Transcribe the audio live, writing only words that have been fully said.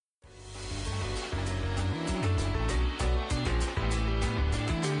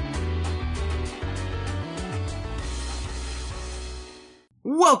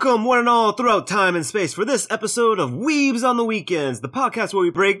Welcome, one and all, throughout time and space for this episode of Weebs on the Weekends, the podcast where we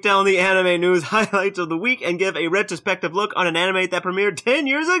break down the anime news highlights of the week and give a retrospective look on an anime that premiered 10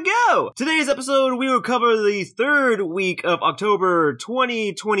 years ago. Today's episode, we will cover the third week of October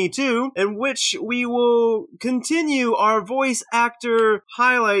 2022, in which we will continue our voice actor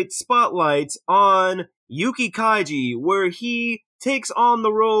highlight spotlight on Yuki Kaiji, where he takes on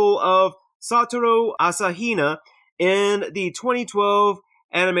the role of Satoru Asahina in the 2012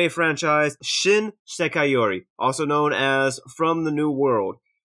 anime franchise Shin Sekaiori, also known as From the New World.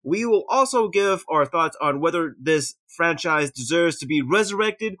 We will also give our thoughts on whether this franchise deserves to be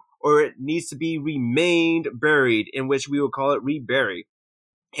resurrected or it needs to be remained buried, in which we will call it rebury.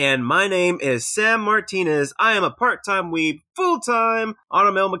 And my name is Sam Martinez. I am a part-time weeb, full-time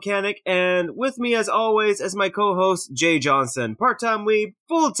automail mechanic, and with me as always is my co-host Jay Johnson, part-time weeb,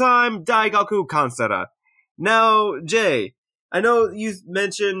 full-time Daigaku Kansara. Now, Jay, I know you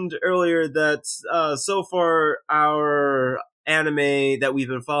mentioned earlier that so far our anime that we've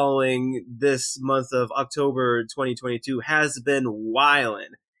been following this month of October 2022 has been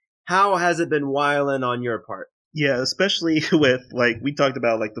wildin'. How has it been wildin' on your part? Yeah, especially with, we talked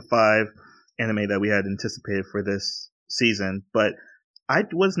about, the 5 anime that we had anticipated for this season, but I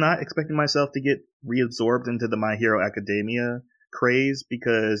was not expecting myself to get reabsorbed into the My Hero Academia craze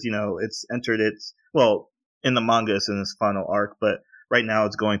because, it's entered in the manga it's in its final arc, but right now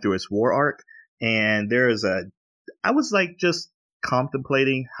it's going through its war arc, and I was just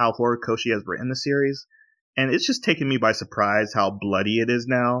contemplating how Horikoshi has written the series, and it's just taken me by surprise how bloody it is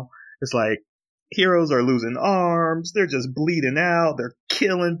now. It's like, heroes are losing arms, they're just bleeding out, they're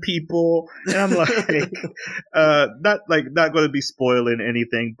killing people, and I'm not going to be spoiling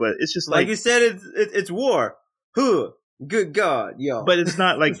anything, but it's just like you said, it's war. Huh. Good God, yo. But it's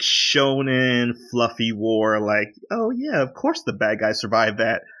not shonen, fluffy war, oh yeah, of course the bad guy survived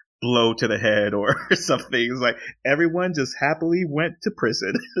that blow to the head or something. It's everyone just happily went to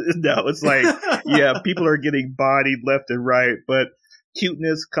prison. No, it's yeah, people are getting bodied left and right, but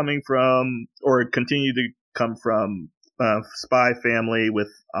cuteness coming from, or continue to come from, Spy Family with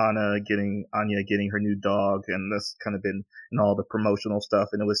Anya getting her new dog, and that's kind of been in all the promotional stuff,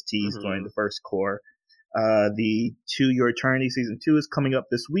 and it was teased during the first core. The To Your Eternity Season 2 is coming up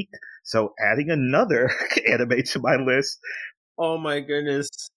this week, so adding another anime to my list. Oh my goodness.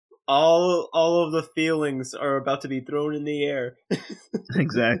 All of the feelings are about to be thrown in the air.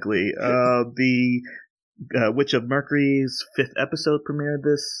 Exactly. The Witch of Mercury's 5th episode premiered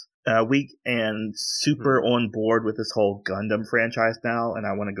this week, and super on board with this whole Gundam franchise now, and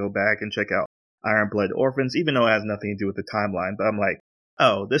I want to go back and check out Iron Blood Orphans, even though it has nothing to do with the timeline, but I'm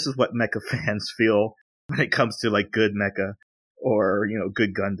oh, this is what mecha fans feel when it comes to good mecha or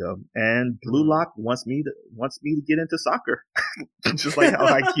good Gundam. And Blue Lock wants me to get into soccer, just like how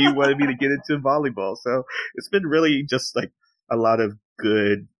IQ wanted me to get into volleyball. So it's been really just a lot of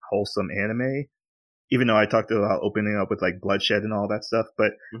good wholesome anime. Even though I talked about opening up with bloodshed and all that stuff,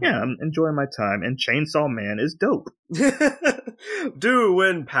 but yeah, I'm enjoying my time. And Chainsaw Man is dope. Dude,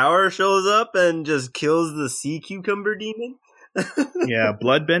 when Power shows up and just kills the sea cucumber demon. Yeah,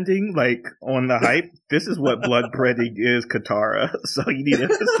 bloodbending, on the hype. This is what bloodbending is, Katara. So you need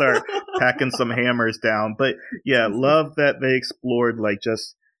to start packing some hammers down. But yeah, love that they explored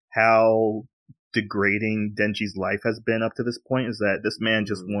just how degrading Denji's life has been up to this point. Is that this man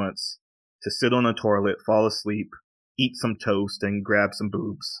just wants to sit on a toilet, fall asleep, eat some toast, and grab some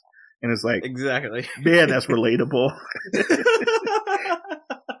boobs. And it's exactly, man, that's relatable.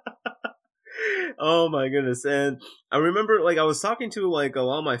 Oh my goodness. And I remember I was talking to a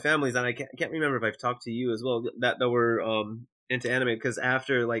lot of my families, and I can't remember if I've talked to you as well that were into anime, because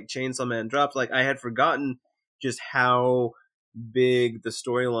after Chainsaw Man dropped, I had forgotten just how big the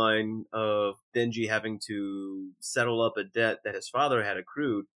storyline of Denji having to settle up a debt that his father had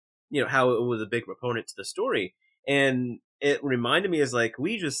accrued, how it was a big proponent to the story. And it reminded me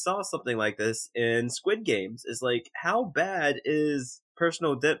we just saw something like this in Squid Games. Is how bad is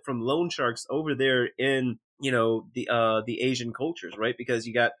personal debt from loan sharks over there in the Asian cultures, right? Because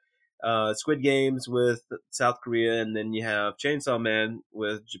you got Squid Games with South Korea, and then you have Chainsaw Man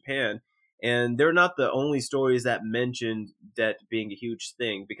with Japan, and they're not the only stories that mentioned debt being a huge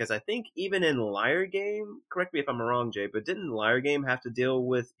thing. Because I think even in Liar Game, correct me if I'm wrong, Jay, but didn't Liar Game have to deal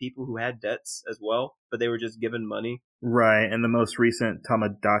with people who had debts as well, but they were just given money? Right, and the most recent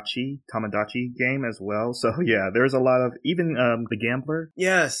Tamagotchi game as well. So yeah, there's a lot of, even The Gambler.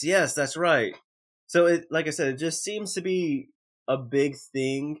 Yes, that's right. So it, like I said, it just seems to be a big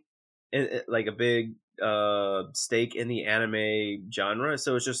thing, a big stake in the anime genre.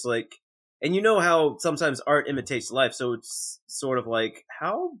 So it's just And you know how sometimes art imitates life, so it's sort of like,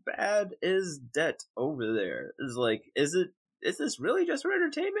 how bad is debt over there? Is this really just for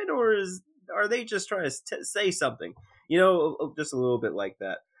entertainment, or are they just trying to say something? Just a little bit like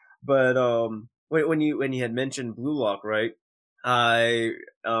that. But when you had mentioned Blue Lock, right? I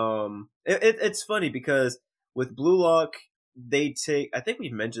it's funny because with Blue Lock, they take, I think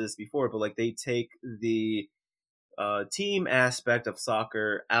we've mentioned this before, but like they take the team aspect of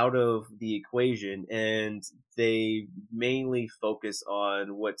soccer out of the equation, and they mainly focus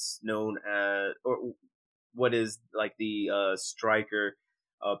on what's known as, or what is like the striker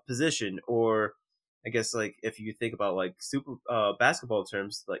position, or I guess like if you think about like super basketball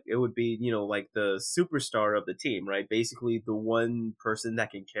terms, like it would be, like the superstar of the team, right? Basically the one person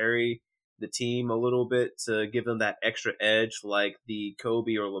that can carry the team a little bit to give them that extra edge, like the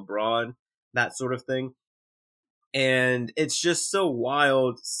Kobe or LeBron, that sort of thing. And it's just so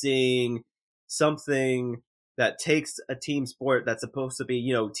wild seeing something that takes a team sport that's supposed to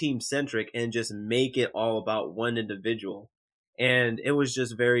be, team centric, and just make it all about one individual. And it was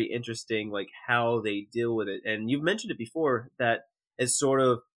just very interesting, like how they deal with it. And you've mentioned it before that it sort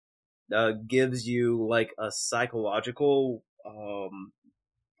of gives you like a psychological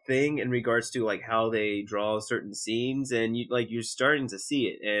thing in regards to like how they draw certain scenes, and you're starting to see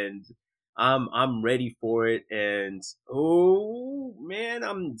it, and I'm ready for it. And oh man,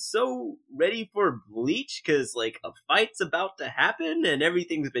 I'm so ready for Bleach, because like a fight's about to happen and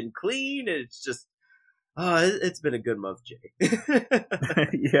everything's been clean, and it's just it's been a good month, Jay.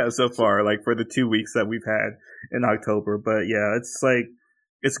 Yeah, so far, like for the 2 weeks that we've had in October. But yeah, it's like,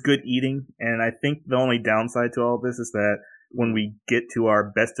 it's good eating. And I think the only downside to all this is that when we get to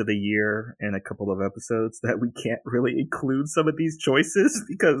our best of the year in a couple of episodes, that we can't really include some of these choices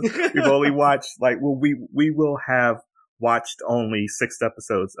because we've only watched we will have watched only 6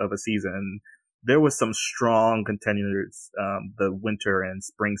 episodes of a season. And there was some strong contenders the winter and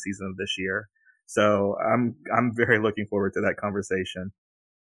spring season of this year. So I'm very looking forward to that conversation.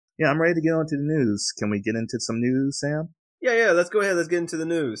 Yeah, I'm ready to get on to the news. Can we get into some news, Sam? Yeah, let's go ahead. Let's get into the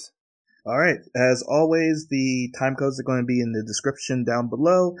news. All right. As always, the time codes are going to be in the description down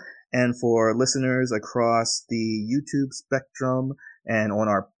below. And for listeners across the YouTube spectrum and on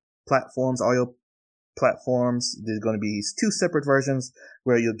our platforms, audio platforms, there's going to be 2 separate versions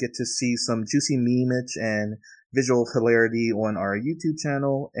where you'll get to see some juicy memeage and visual hilarity on our YouTube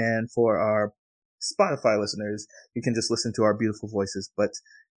channel. And for our Spotify listeners, you can just listen to our beautiful voices. But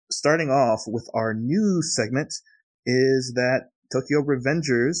starting off with our news segment is that Tokyo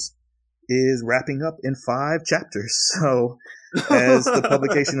Revengers is wrapping up in 5 chapters. So as the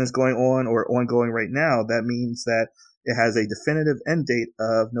publication is going on or ongoing right now, that means that it has a definitive end date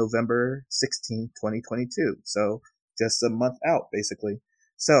of November 16, 2022. So just a month out, basically.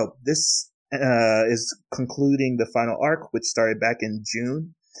 So this is concluding the final arc, which started back in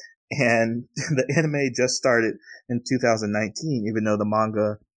June. And the anime just started in 2019, even though the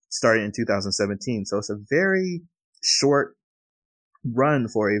manga started in 2017. So it's a very short run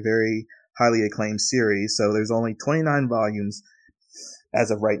for a very highly acclaimed series. So there's only 29 volumes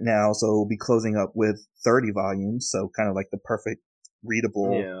as of right now. So we'll be closing up with 30 volumes. So kind of like the perfect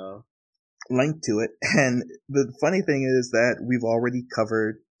readable length to it. And the funny thing is that we've already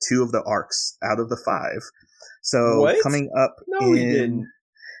covered 2 of the arcs out of the 5. So what? Coming up we didn't.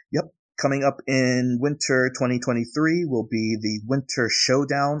 Yep. Coming up in winter 2023 will be the Winter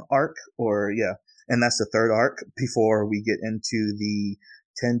Showdown arc, and that's the 3rd arc before we get into the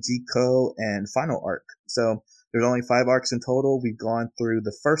Tenjiko and final arc. So there's only 5 arcs in total. We've gone through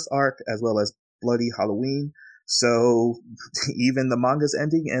the 1st arc as well as Bloody Halloween. So even the manga's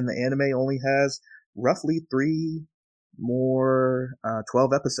ending and the anime only has roughly 3 more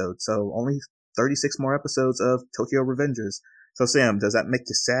 12 episodes. So only 36 more episodes of Tokyo Revengers. So Sam, does that make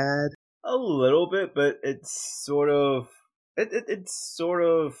you sad? A little bit, but it's sort of it's sort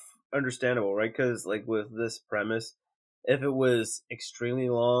of understandable, right? Because like with this premise, if it was extremely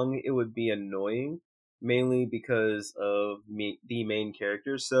long, it would be annoying, mainly because of the main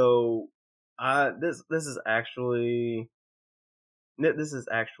character. So, this is actually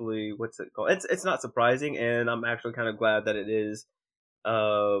what's it called? It's not surprising, and I'm actually kind of glad that it is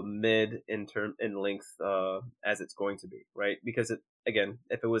mid in length as it's going to be, right? Because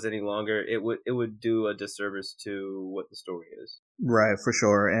if it was any longer, it would do a disservice to what the story is. Right, for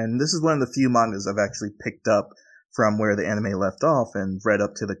sure. And this is one of the few mangas I've actually picked up from where the anime left off and read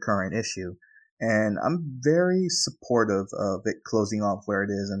up to the current issue. And I'm very supportive of it closing off where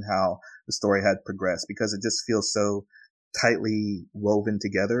it is and how the story had progressed, because it just feels so tightly woven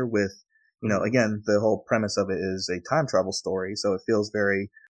together with, again, the whole premise of it is a time travel story. So it feels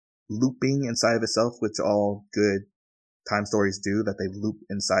very looping inside of itself, which all good time stories do, that they loop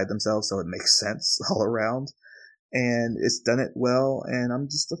inside themselves so it makes sense all around. And it's done it well, and I'm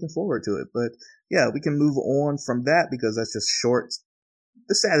just looking forward to it. But yeah, we can move on from that because that's just short.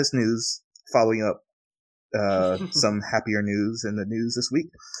 The saddest news following up some happier news in the news this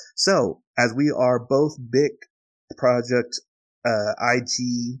week. So, as we are both big Project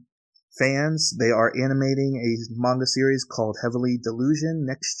IG fans, they are animating a manga series called Heavenly Delusion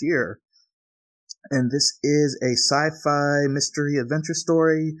next year. And this is a sci-fi mystery adventure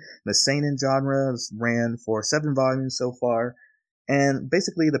story. The seinen genre ran for 7 volumes so far. And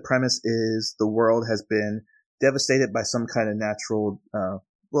basically the premise is the world has been devastated by some kind of natural,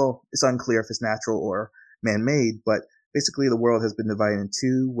 well, it's unclear if it's natural or man-made, but basically the world has been divided in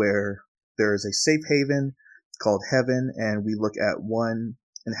two, where there's a safe haven called Heaven, and we look at one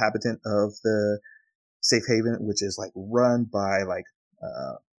inhabitant of the safe haven, which is like run by like,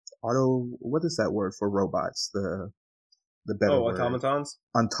 what is that word for robots? The better word. Automatons?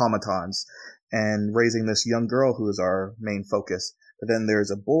 Automatons. And raising this young girl who is our main focus. But then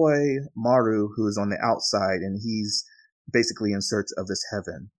there's a boy, Maru, who is on the outside, and he's basically in search of this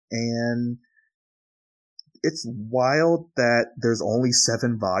heaven. And it's wild that there's only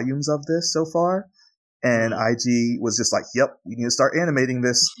 7 volumes of this so far. And IG was just like, yep, we need to start animating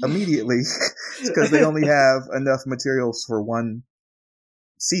this immediately because they only have enough materials for one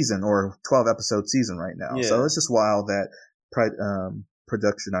season or 12 episode season right now. Yeah. So it's just wild that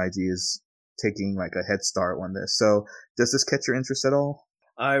Production IG is taking like a head start on this. So does this catch your interest at all?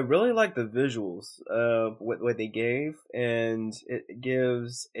 I really like the visuals of what they gave, and it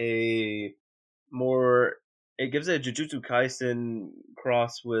gives a Jujutsu Kaisen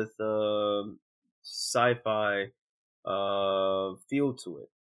cross with sci-fi feel to it.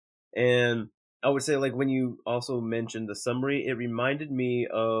 And I would say, like, when you also mentioned the summary, it reminded me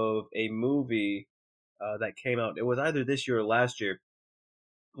of a movie that came out. It was either this year or last year,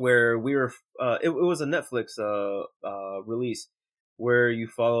 where we were. It was a Netflix release where you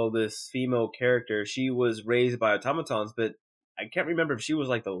follow this female character. She was raised by automatons, but I can't remember if she was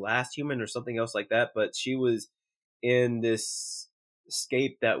like the last human or something else like that. But she was in this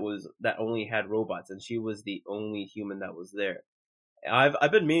escape that only had robots, and she was the only human that was there.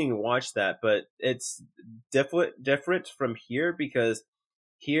 I've been meaning to watch that, but it's different from here, because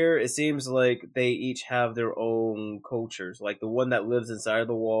here it seems like they each have their own cultures. Like the one that lives inside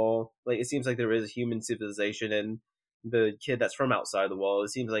the wall, like it seems like there is a human civilization, and the kid that's from outside the wall, it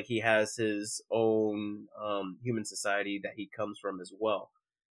seems like he has his own human society that he comes from as well.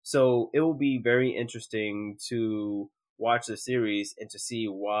 So it will be very interesting to watch the series and to see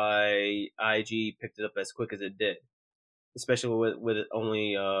why IG picked it up as quick as it did, especially with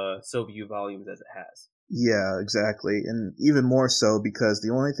only so few volumes as it has. Yeah, exactly. And even more so because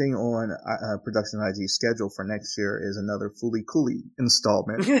the only thing on Production IG's schedule for next year is another Fooly Cooly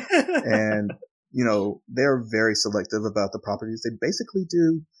installment. And, you know, they're very selective about the properties. They basically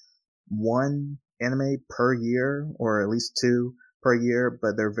do 1 anime per year, or at least 2 per year,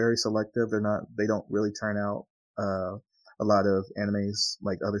 but they're very selective. They don't really turn out a lot of animes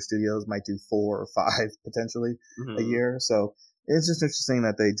like other studios might do 4 or 5 potentially a year. So it's just interesting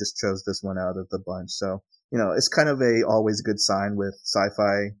that they just chose this one out of the bunch. So, you know, it's kind of always a good sign with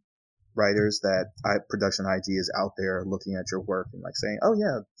sci-fi writers that Production IG is out there looking at your work and like saying, oh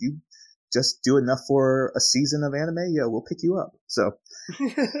yeah, you just do enough for a season of anime. Yeah, we'll pick you up. So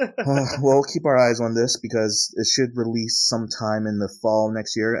we'll keep our eyes on this because it should release sometime in the fall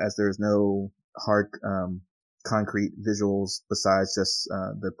next year, as there's no hard, concrete visuals besides just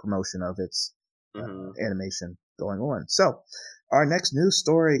the promotion of its animation going on. So our next news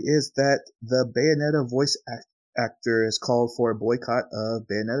story is that the Bayonetta voice actor has called for a boycott of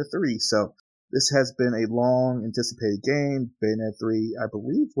Bayonetta 3. So this has been a long anticipated game. Bayonetta 3, I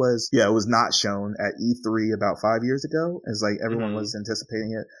believe, was not shown at E3 about 5 years ago. It's like everyone was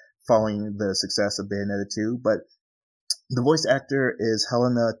anticipating it following the success of Bayonetta 2. But the voice actor is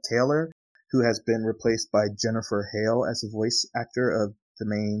Helena Taylor, who has been replaced by Jennifer Hale as the voice actor of the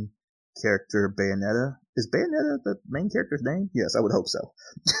main character Bayonetta. Is Bayonetta the main character's name? Yes, I would hope so.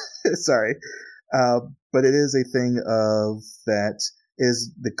 Sorry. But it is a thing of that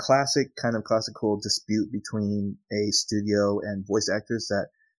is the classical dispute between a studio and voice actors, that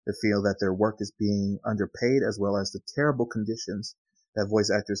they feel that their work is being underpaid, as well as the terrible conditions that voice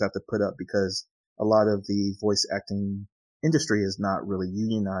actors have to put up, because a lot of the voice acting industry is not really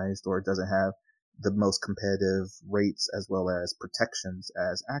unionized or doesn't have the most competitive rates as well as protections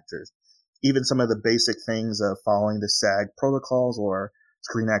as actors. Even some of the basic things of following the SAG protocols or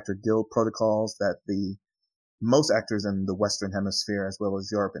Screen Actor Guild protocols that the most actors in the Western Hemisphere, as well as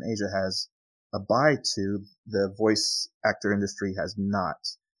Europe and Asia, has abide to, the voice actor industry has not.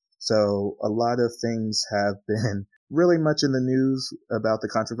 So a lot of things have been really much in the news about the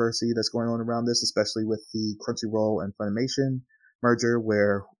controversy that's going on around this, especially with the Crunchyroll and Funimation merger,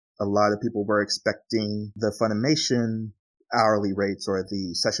 where a lot of people were expecting the Funimation hourly rates or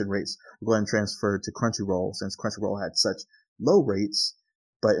the session rates were going to transfer to Crunchyroll, since Crunchyroll had such low rates.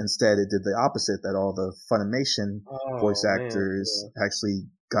 But instead it did the opposite, that all the Funimation voice actors actually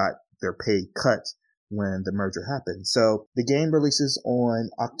got their pay cut when the merger happened. So the game releases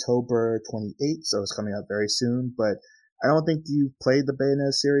on October 28th, so it's coming out very soon. But I don't think you've played the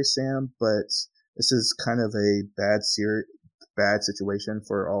Bayonetta series, Sam, but this is kind of a bad situation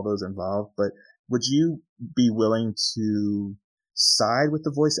for all those involved. But would you be willing to side with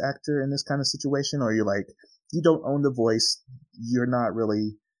the voice actor in this kind of situation? Or you're like, you don't own the voice, you're not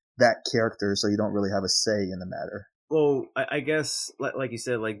really that character, so you don't really have a say in the matter? Well, I guess, like you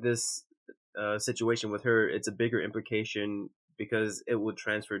said, like this situation with her, it's a bigger implication because it would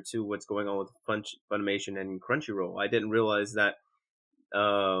transfer to what's going on with Funimation and Crunchyroll. I didn't realize that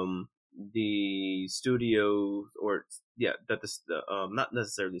the studio, or that the not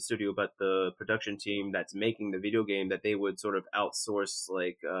necessarily the studio, but the production team that's making the video game, that they would sort of outsource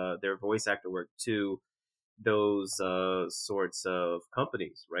like their voice actor work to those sorts of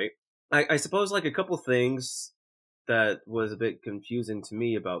companies, right? I suppose like a couple things that was a bit confusing to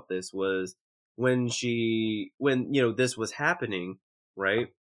me about this was when this was happening, right,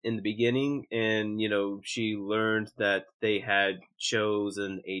 in the beginning, and she learned that they had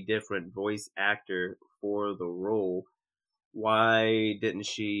chosen a different voice actor for the role. Why didn't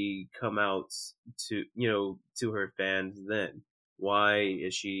she come out to her fans then? Why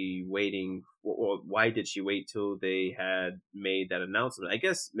is she waiting, or why did she wait till they had made that announcement? I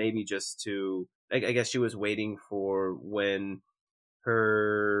guess maybe just to, I guess she was waiting for when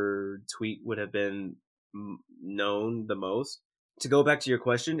her tweet would have been known the most. To go back to your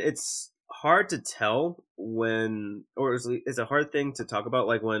question, it's hard to tell when, or it's a hard thing to talk about,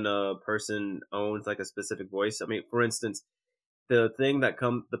 like when a person owns like a specific voice. I mean, for instance, the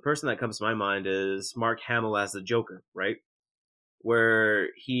person that comes to my mind is Mark Hamill as the Joker, right? Where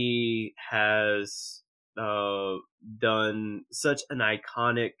he has done such an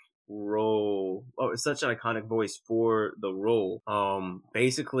iconic role, or such an iconic voice for the role.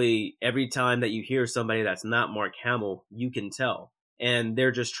 Basically every time that you hear somebody that's not Mark Hamill, you can tell, and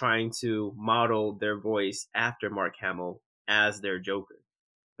they're just trying to model their voice after Mark Hamill as their Joker.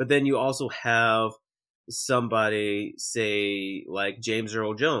 But then you also have somebody, say like James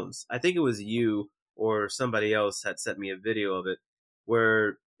Earl Jones. I think it was you or somebody else had sent me a video of it,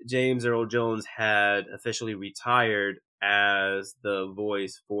 where James Earl Jones had officially retired as the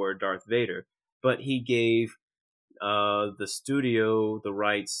voice for Darth Vader, but he gave the studio the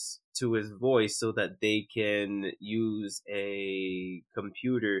rights to his voice so that they can use a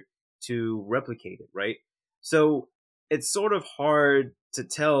computer to replicate it, right? So it's sort of hard to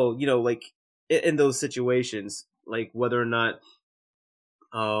tell, like in those situations, like whether or not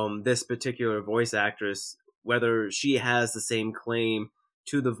this particular voice actress, whether she has the same claim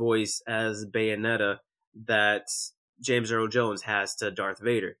to the voice as Bayonetta that James Earl Jones has to Darth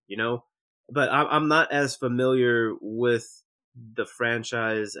Vader, But I'm not as familiar with the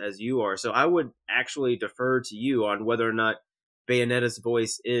franchise as you are, so I would actually defer to you on whether or not Bayonetta's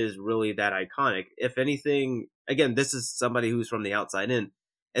voice is really that iconic. If anything, again, this is somebody who's from the outside in.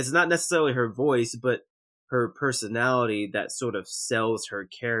 It's not necessarily her voice, but her personality that sort of sells her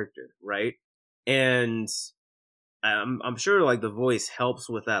character, right? And I'm sure like the voice helps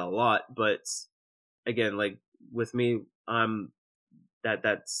with that a lot, but again, like with me,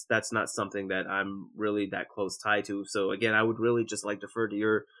 that's not something that I'm really that close tied to. So again, I would really just like defer to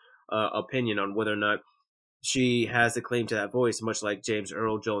your opinion on whether or not she has a claim to that voice, much like James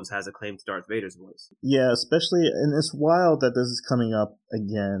Earl Jones has a claim to Darth Vader's voice. Yeah, especially, and it's wild that this is coming up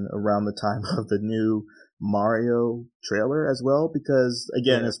again around the time of the new Mario trailer as well, because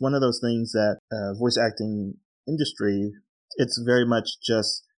again, it's one of those things that voice acting industry, it's very much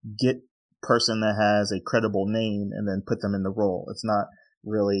just get person that has a credible name and then put them in the role. It's not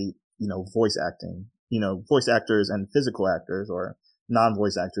really, voice acting. Voice actors and physical actors or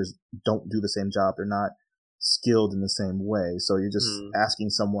non-voice actors don't do the same job. They're not skilled in the same way. So you're just asking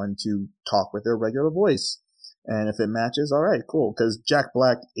someone to talk with their regular voice. And if it matches, all right, cool. Because Jack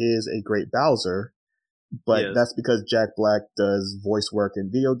Black is a great Bowser, but that's because Jack Black does voice work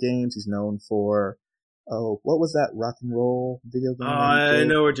in video games. He's known for, what was that rock and roll video game? I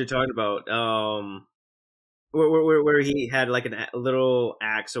know what you're talking about. Where he had like a little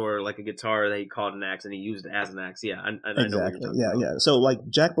axe or like a guitar that he called an axe and he used it as an axe. Yeah, I know what you're Exactly. talking about. Yeah. So like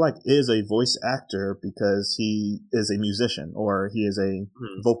Jack Black is a voice actor because he is a musician or he is a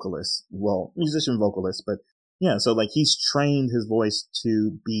vocalist. Well, musician vocalist, but yeah, so like he's trained his voice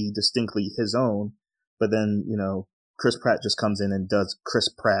to be distinctly his own, but then, Chris Pratt just comes in and does Chris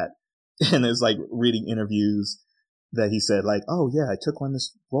Pratt and is like reading interviews that he said like, oh yeah, I took on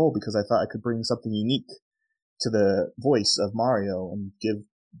this role because I thought I could bring something unique to the voice of Mario and give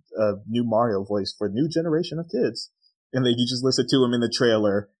a new Mario voice for a new generation of kids. And then you just listen to him in the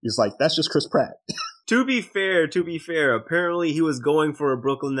trailer. He's like, that's just Chris Pratt. To be fair, apparently he was going for a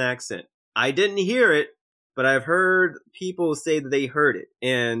Brooklyn accent. I didn't hear it, but I've heard people say that they heard it.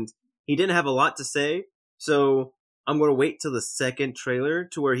 And he didn't have a lot to say. So I'm going to wait till the second trailer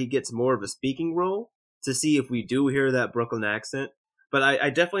to where he gets more of a speaking role to see if we do hear that Brooklyn accent. But I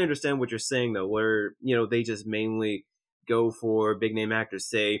definitely understand what you're saying, though, where, they just mainly go for big name actors.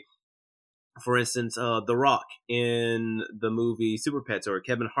 Say, for instance, The Rock in the movie Super Pets, or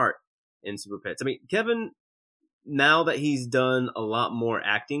Kevin Hart in Super Pets. I mean, Kevin, now that he's done a lot more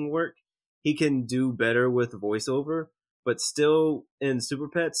acting work, he can do better with voiceover, but still in Super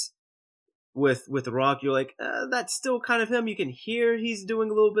Pets with The Rock, you're like, that's still kind of him. You can hear he's doing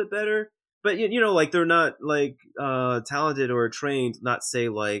a little bit better, but like they're not like talented or trained. Not say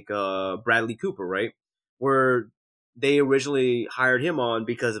like Bradley Cooper, right? Where they originally hired him on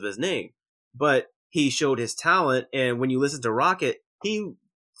because of his name, but he showed his talent, and when you listen to Rocket, he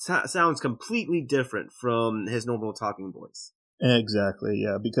sounds completely different from his normal talking voice. Exactly,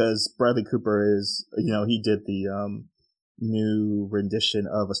 yeah, because Bradley Cooper is, he did the new rendition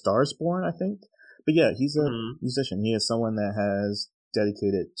of A Star Is Born, I think. But yeah, he's a musician. He is someone that has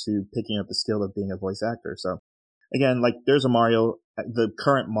dedicated to picking up the skill of being a voice actor. So again, like there's the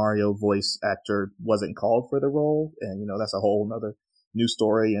current Mario voice actor wasn't called for the role, and that's a whole nother new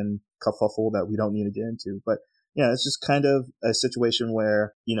story and kerfuffle that we don't need to get into. But yeah, it's just kind of a situation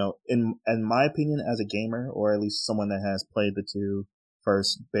where, in my opinion, as a gamer, or at least someone that has played the two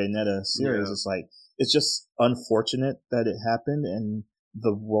first Bayonetta series, it's like, it's just unfortunate that it happened, and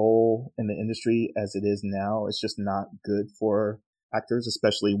the role in the industry as it is now is just not good for actors,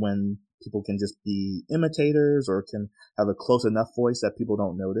 especially when people can just be imitators or can have a close enough voice that people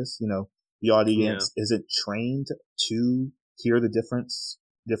don't notice. The audience isn't trained to hear the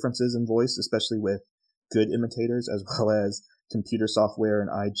differences in voice, especially with good imitators, as well as computer software and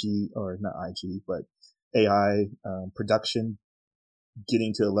but AI production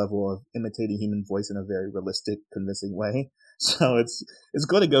getting to a level of imitating human voice in a very realistic, convincing way. So it's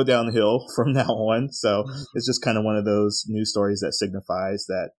going to go downhill from now on. So it's just kind of one of those news stories that signifies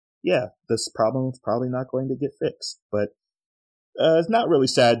that, yeah, this problem is probably not going to get fixed. But it's not really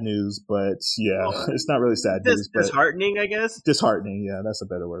sad news, but yeah, it's not really sad news. But disheartening, I guess. Disheartening, yeah, that's a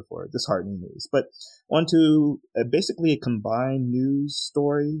better word for it. Disheartening news. But on to basically a combined news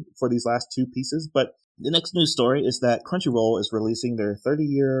story for these last two pieces. But the next news story is that Crunchyroll is releasing their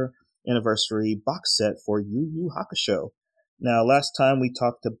 30-year anniversary box set for Yu Yu Hakusho. Now, last time we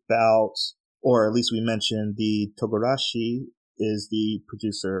talked about, or at least we mentioned, the Togarashi is the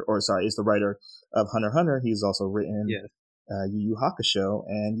writer of Hunter x Hunter. He's also written Yu Yu Hakusho,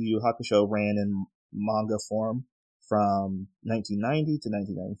 and Yu Yu Hakusho ran in manga form from 1990 to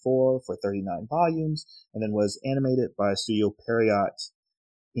 1994 for 39 volumes, and then was animated by Studio Pierrot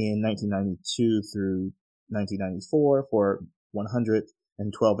in 1992 through 1994 for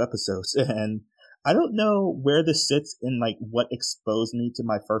 112 episodes. And I don't know where this sits in like what exposed me to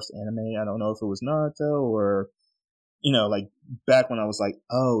my first anime. I don't know if it was Naruto or, like back when I was like,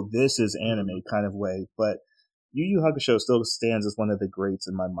 oh, this is anime kind of way. But Yu Yu Hakusho still stands as one of the greats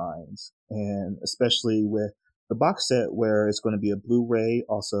in my mind. And especially with the box set where it's going to be a Blu-ray,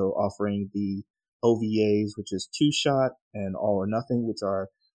 also offering the OVAs, which is Two Shot and All or Nothing, which are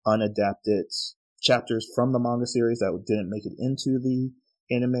unadapted chapters from the manga series that didn't make it into the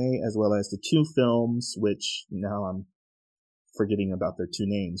anime, as well as the two films, which now I'm forgetting about their two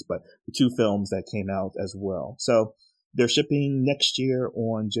names, but the two films that came out as well. So they're shipping next year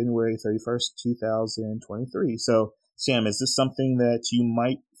on January 31st, 2023. So Sam, is this something that you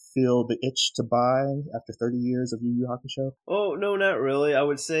might feel the itch to buy after 30 years of Yu Yu Hakusho? Oh, no, not really. I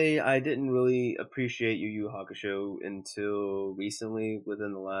would say I didn't really appreciate Yu Yu Hakusho until recently,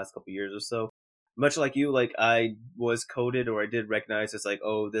 within the last couple years or so. Much like you, like I was coded, or I did recognize it's like,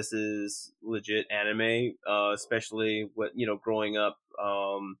 oh, this is legit anime, especially what, growing up,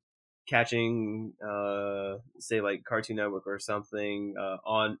 catching, say like Cartoon Network or something,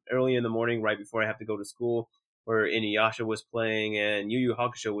 on early in the morning, right before I have to go to school, where Inuyasha was playing and Yu Yu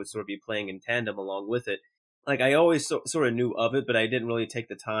Hakusho would sort of be playing in tandem along with it. like I always sort of knew of it, but I didn't really take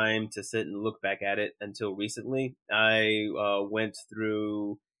the time to sit and look back at it until recently. I went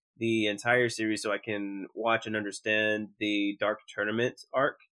through the entire series so I can watch and understand the Dark Tournament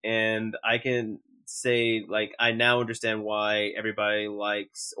arc, and I can say like I now understand why everybody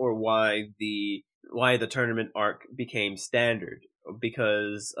likes, or why the tournament arc became standard,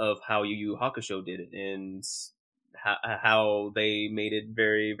 because of how Yu Yu Hakusho did it, and how they made it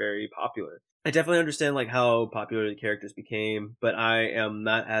very, very popular. I definitely understand like how popular the characters became, but I am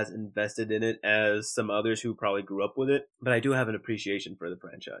not as invested in it as some others who probably grew up with it. But I do have an appreciation for the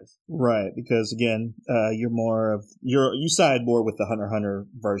franchise. Right, because again, you side more with the Hunter x Hunter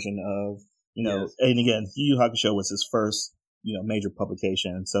version of, Yes. and again, Yu Yu Hakusho was his first major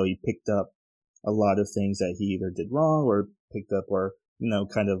publication, so he picked up a lot of things that he either did wrong or picked up, or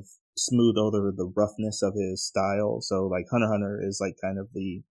kind of smoothed over the roughness of his style. So like Hunter x Hunter is like kind of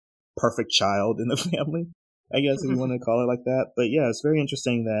the perfect child in the family, I guess, if you want to call it like that. But yeah, it's very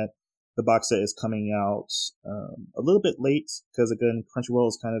interesting that the box set is coming out a little bit late, because again, Crunchyroll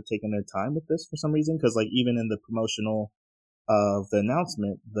is kind of taking their time with this for some reason, because like even in the promotional of the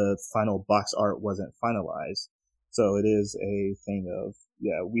announcement, the final box art wasn't finalized. So it is a thing of,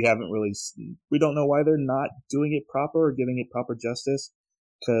 yeah, we don't know why they're not doing it proper or giving it proper justice,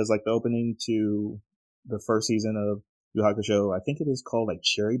 because like the opening to the first season of Yu Yu Hakusho, I think it is called like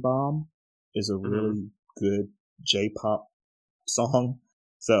Cherry Bomb, is a really good J-pop song.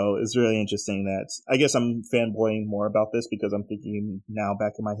 So it's really interesting that, I guess I'm fanboying more about this because I'm thinking now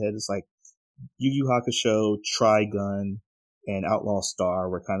back in my head, it's like Yu Yu Hakusho, Trigun, and Outlaw Star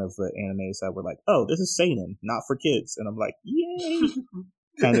were kind of the animes that were like, oh, this is seinen, not for kids. And I'm like, yay!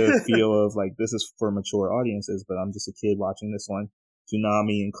 Kind of feel of like, this is for mature audiences, but I'm just a kid watching this one.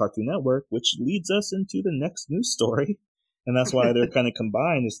 Toonami and Cartoon Network, which leads us into the next news story. And that's why they're kind of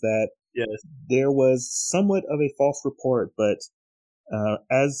combined, is that Yes. there was somewhat of a false report, but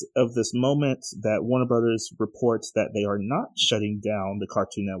as of this moment, that Warner Brothers reports that they are not shutting down the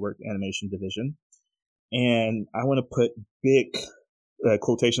Cartoon Network animation division. And I want to put big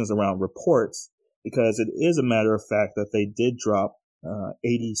quotations around reports, because it is a matter of fact that they did drop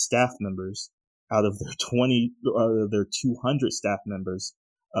 80 staff members out of their 200 staff members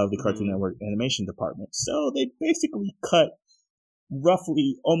of the Cartoon Network animation department. So they basically cut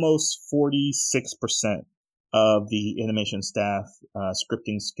roughly almost 46% of the animation staff,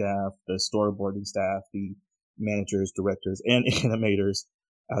 scripting staff, the storyboarding staff, the managers, directors, and animators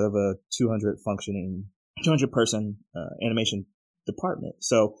out of a 200 person animation department.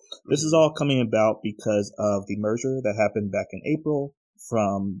 So this is all coming about because of the merger that happened back in April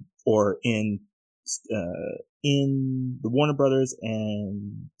in the Warner Brothers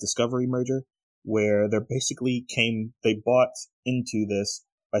and Discovery merger, where they bought into this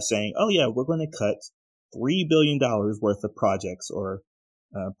by saying, oh yeah, we're going to cut $3 billion worth of projects or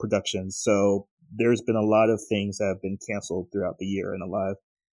productions. So there's been a lot of things that have been canceled throughout the year, and a lot of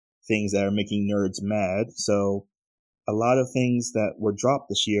things that are making nerds mad. So a lot of things that were dropped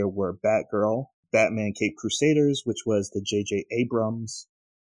this year were Batgirl, Batman Caped Crusaders, which was the J.J. Abrams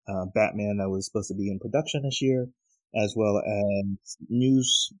Batman that was supposed to be in production this year, as well as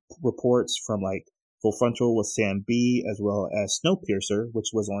news reports from like Full Frontal with Sam B, as well as Snowpiercer,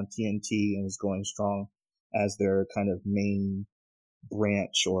 which was on TNT and was going strong as their kind of main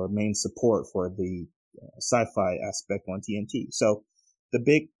branch or main support for the sci-fi aspect on TNT. So the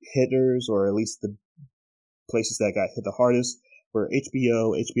big hitters, or at least the places that got hit the hardest, were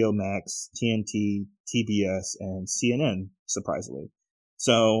HBO, HBO Max, TNT, TBS, and CNN, surprisingly.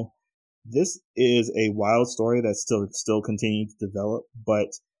 So this is a wild story that's still continuing to develop, but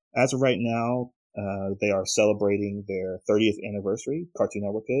as of right now, they are celebrating their 30th anniversary, Cartoon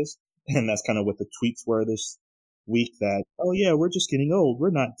Network is, and that's kind of what the tweets were this week, that, oh yeah, we're just getting old,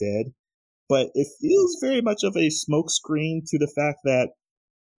 we're not dead. But it feels very much of a smokescreen to the fact that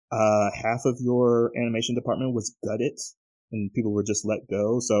half of your animation department was gutted and people were just let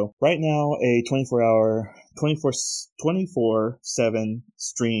go. So right now, a 24/7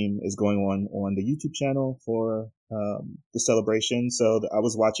 stream is going on the YouTube channel for the celebration. So I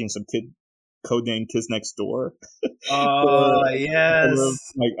was watching some codename Kids Next Door. Yes.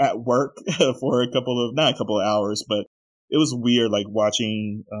 Like at work for not a couple of hours, but it was weird, like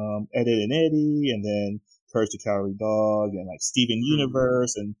watching Ed, Edd n Eddy, and then Courage the Cowardly Dog, and like Steven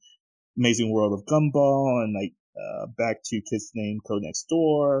Universe, and Amazing World of Gumball, and like back to Kids Named Code Next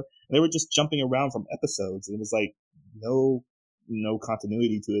Door. And they were just jumping around from episodes. It was like no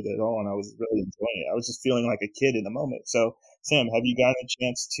continuity to it at all, and I was really enjoying it. I was just feeling like a kid in the moment. So, Sam, have you gotten a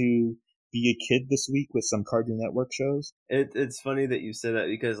chance to be a kid this week with some Cartoon Network shows. It's funny that you said that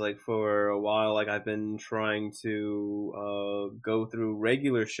because like for a while like I've been trying to go through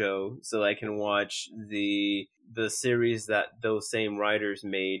regular show so I can watch the series that those same writers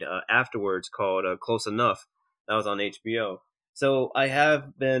made afterwards called Close Enough. That was on HBO. So I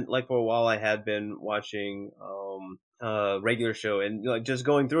have been like for a while I had been watching regular show and like just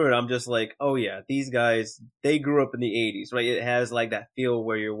going through it I'm just like, oh yeah, these guys, they grew up in the 80s, right? It has like that feel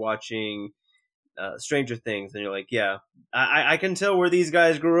where you're watching Stranger Things and you're like, yeah, I can tell where these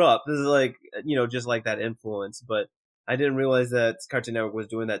guys grew up. This is like, just like that influence. But I didn't realize that Cartoon Network was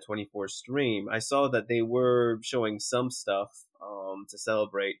doing that 24 stream. I saw that they were showing some stuff to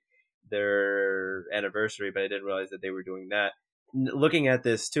celebrate their anniversary, but I didn't realize that they were doing that. Looking at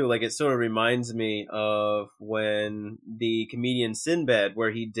this too, like it sort of reminds me of when the comedian Sinbad,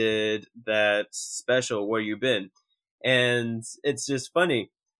 where he did that special "Where You Been," and it's just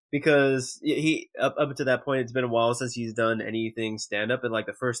funny because he up to that point it's been a while since he's done anything stand up, and like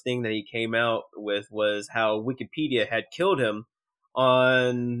the first thing that he came out with was how Wikipedia had killed him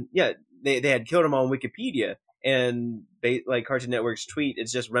on they had killed him on Wikipedia. And like Cartoon Network's tweet,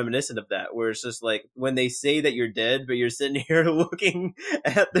 it's just reminiscent of that, where it's just like when they say that you're dead, but you're sitting here looking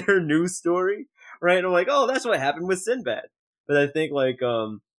at their news story, right? And I'm like, oh, that's what happened with Sinbad. But I think like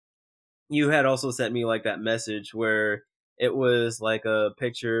you had also sent me like that message where it was like a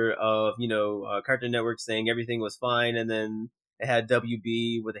picture of Cartoon Network saying everything was fine, and then it had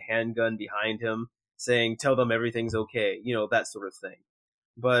WB with a handgun behind him saying, "Tell them everything's okay," that sort of thing.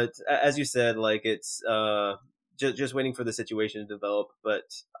 But as you said, like it's just waiting for the situation to develop. But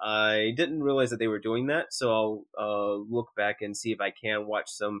I didn't realize that they were doing that, so I'll look back and see if I can watch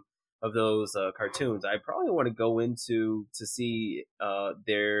some of those cartoons. I probably want to go into to see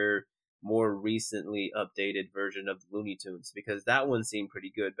their more recently updated version of the Looney Tunes because that one seemed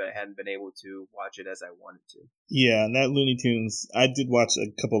pretty good, but I hadn't been able to watch it as I wanted to. Yeah, and that Looney Tunes, I did watch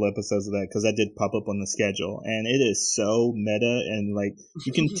a couple episodes of that because that did pop up on the schedule, and it is so meta, and like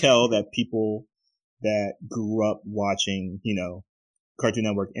you can tell that people that grew up watching, Cartoon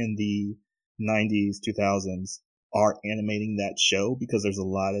Network in the 90s, 2000s are animating that show because there's a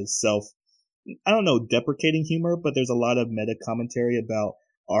lot of deprecating humor, but there's a lot of meta commentary about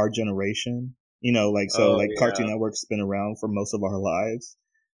our generation, Cartoon Network's been around for most of our lives.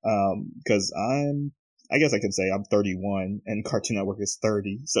 Because I guess I can say I'm 31 and Cartoon Network is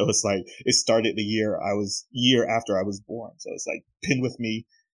 30. So it's like, it started the year after I was born. So it's like been with me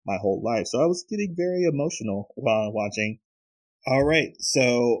my whole life. So I was getting very emotional while watching. All right.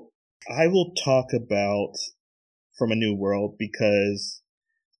 So I will talk about From a New World because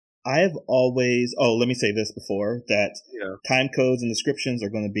I've always, let me say this before, that time codes and descriptions are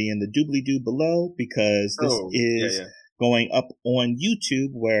going to be in the doobly-doo below because this is going up on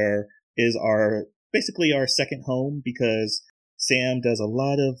YouTube, where is basically our second home because Sam does a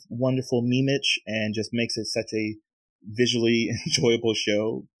lot of wonderful memeage and just makes it such a visually enjoyable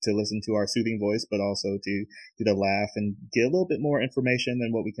show to listen to our soothing voice, but also to get a laugh and get a little bit more information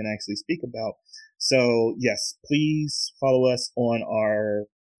than what we can actually speak about. So yes, please follow us on our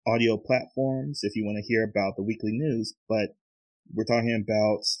audio platforms if you want to hear about the weekly news, but we're talking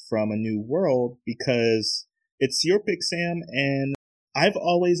about From a New World because it's your pick, Sam, and I've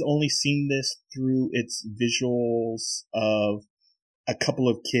always only seen this through its visuals of a couple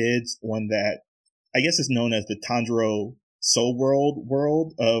of kids on that, I guess it's known as the Tanjiro Soul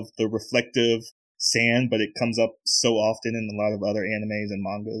world of the reflective sand, but it comes up so often in a lot of other animes and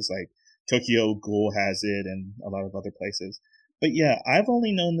mangas, like Tokyo Ghoul has it and a lot of other places. But yeah, I've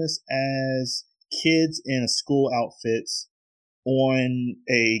only known this as kids in school outfits on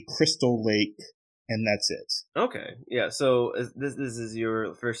a crystal lake, and that's it. Okay, yeah. So this is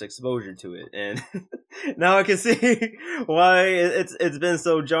your first exposure to it, and now I can see why it's been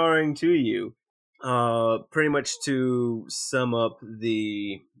so jarring to you. Pretty much to sum up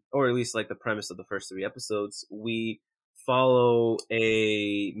or at least like the premise of the first 3 episodes, we follow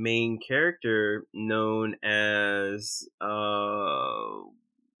a main character known as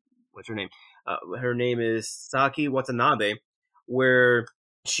what's her name? Her name is Saki Watanabe, where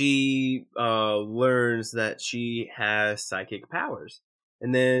she learns that she has psychic powers,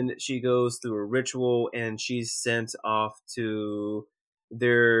 and then she goes through a ritual and she's sent off to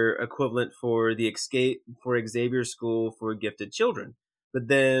their equivalent for Xavier School for Gifted Children. But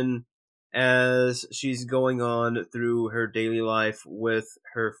then as she's going on through her daily life with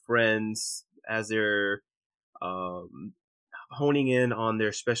her friends, as they're honing in on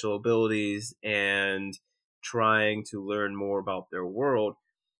their special abilities and trying to learn more about their world,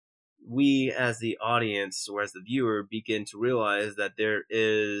 we as the audience or as the viewer begin to realize that there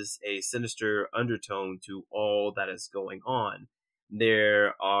is a sinister undertone to all that is going on.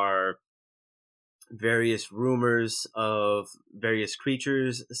 There are various rumors of various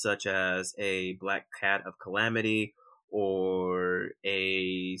creatures, such as a black cat of calamity or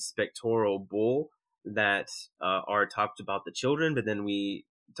a spectral bull that are talked about the children, but then we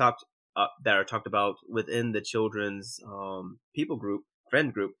talked that are talked about within the children's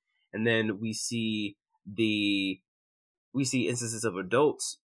friend group, and then we see instances of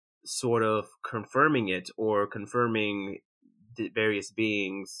adults sort of confirming it or confirming the various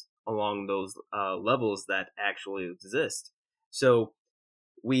beings along those levels that actually exist. So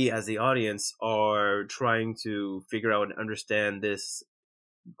we as the audience are trying to figure out and understand this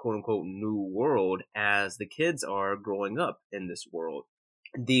quote unquote new world as the kids are growing up in this world.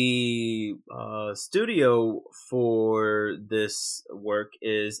 The studio for this work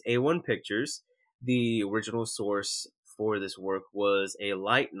is A1 Pictures. The original source for this work was a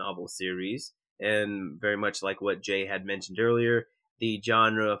light novel series, and very much like what Jay had mentioned earlier, the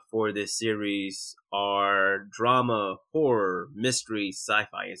genre for this series are drama, horror, mystery,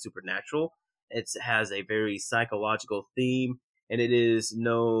 sci-fi, and supernatural. It has a very psychological theme, and it is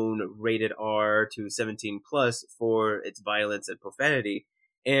known rated R to 17 plus for its violence and profanity.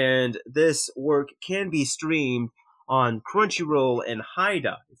 And this work can be streamed on Crunchyroll and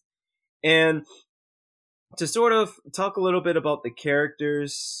HiDive. And to sort of talk a little bit about the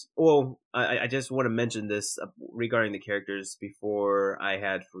characters, well, I just want to mention this regarding the characters before I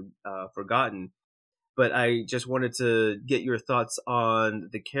had forgotten, but I just wanted to get your thoughts on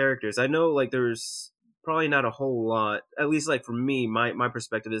the characters. I know, like, there's probably not a whole lot, at least, like, for me, my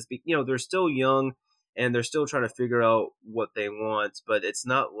perspective is, they're still young, and they're still trying to figure out what they want, but it's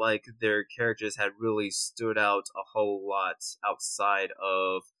not like their characters had really stood out a whole lot outside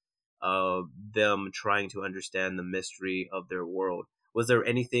of them trying to understand the mystery of their world. Was there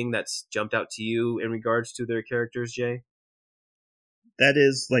anything that's jumped out to you in regards to their characters, Jay? That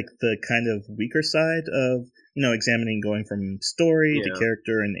is like the kind of weaker side of, examining going from story to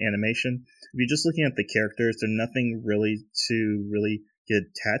character and animation. If you're just looking at the characters, there's nothing really to really get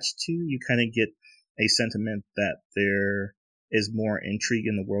attached to. You kind of get a sentiment that there is more intrigue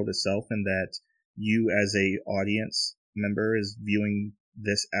in the world itself, and that you as a audience member is viewing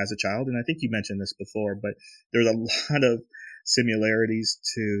this as a child. And I think you mentioned this before, but there's a lot of similarities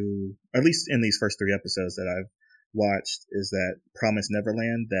to, at least in these first 3 episodes that I've watched, is that Promised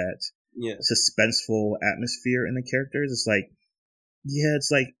Neverland, that suspenseful atmosphere in the characters. It's like,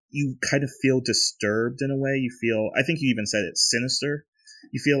 it's like you kind of feel disturbed in a way. You feel, I think you even said it, sinister.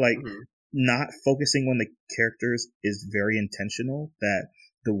 You feel like not focusing on the characters is very intentional, that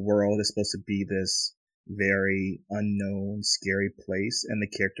the world is supposed to be this very unknown, scary place, and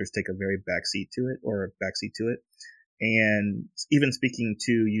the characters take a very backseat to it. And even speaking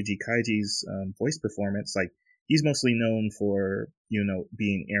to Yuji Kaiji's voice performance, like, he's mostly known for,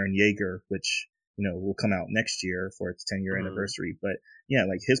 being Eren Yeager, which, will come out next year for its 10-year anniversary. But yeah,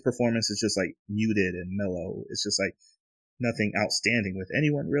 like, his performance is just like muted and mellow. It's just like nothing outstanding with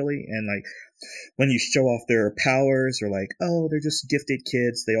anyone really. And like, when you show off their powers, or like, oh, they're just gifted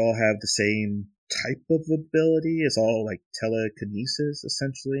kids, they all have the same type of ability. It's all like telekinesis,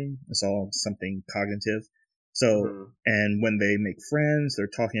 essentially. It's all something cognitive. So, and when they make friends, they're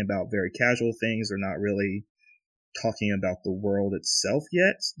talking about very casual things. They're not really talking about the world itself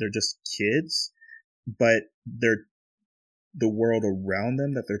yet. They're just kids, but the world around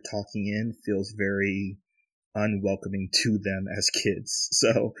them that they're talking in feels very unwelcoming to them as kids.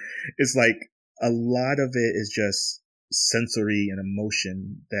 So it's like a lot of it is just sensory and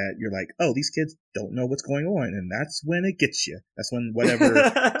emotion that you're like, oh, these kids don't know what's going on, and that's when it gets you. That's when whatever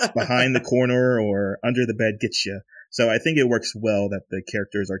behind the corner or under the bed gets you. So I think it works well that the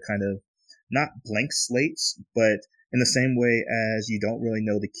characters are kind of not blank slates, but in the same way as you don't really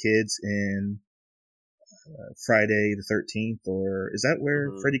know the kids in Friday the 13th, or is that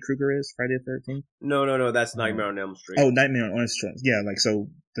where Freddy Krueger is? Friday the 13th? No, that's Nightmare on Elm Street. Oh, Nightmare on Elm Street. Yeah, like, so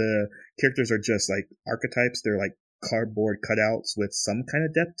the characters are just like archetypes. They're like cardboard cutouts with some kind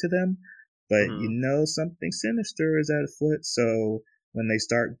of depth to them, but something sinister is afoot. So when they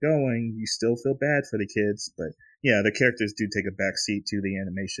start going, you still feel bad for the kids, but yeah, the characters do take a backseat to the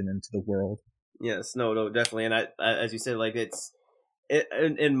animation and to the world. Yes, no, definitely. And I as you said, like,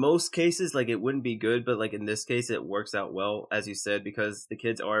 in most cases, like, it wouldn't be good, but like in this case, it works out well, as you said, because the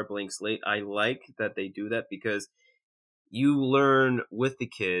kids are a blank slate. I like that they do that because you learn with the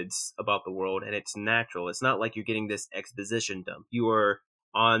kids about the world, and it's natural. It's not like you're getting this exposition dump. You are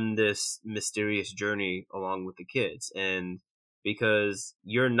on this mysterious journey along with the kids, and because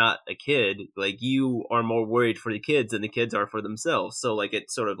you're not a kid. Like, you are more worried for the kids than the kids are for themselves. So like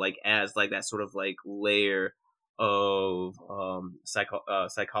it sort of like adds like that sort of like layer of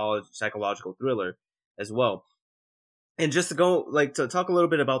psychological thriller as well. And just to go like to talk a little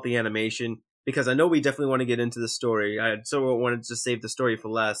bit about the animation, because I know we definitely want to get into the story. I sort of wanted to save the story for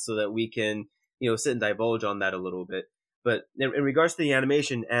last so that we can, sit and divulge on that a little bit. But in regards to the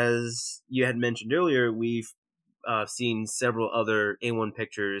animation, as you had mentioned earlier, we've seen several other A1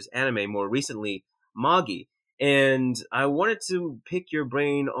 Pictures anime, more recently Magi. And I wanted to pick your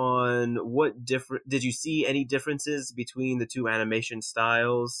brain on did you see any differences between the two animation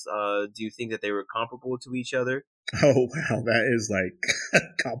styles? Do you think that they were comparable to each other? Oh, wow, that is like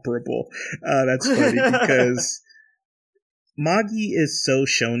comparable. That's funny because Magi is so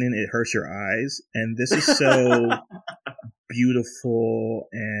shonen it hurts your eyes, and this is so beautiful.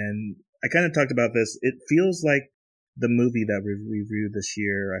 And I kind of talked about this. It feels like the movie that we reviewed this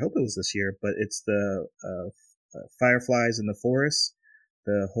year. I hope it was this year, but it's the Fireflies in the Forest,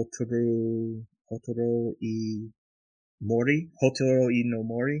 the Hotoro no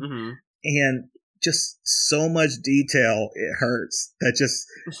Mori, Mm-hmm. and just so much detail, it hurts. That just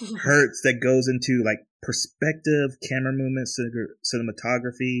hurts. That goes into like perspective, camera movement,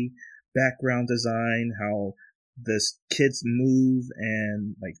 cinematography, background design, how the kids move,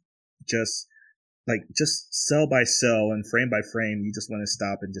 and just cell by cell and frame by frame, you just want to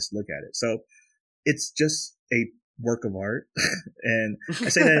stop and just look at it. So it's just a work of art. And I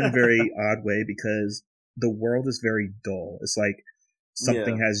say that in a very odd way because the world is very dull. It's like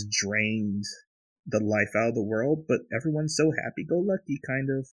something has drained the life out of the world, but everyone's so happy-go-lucky, kind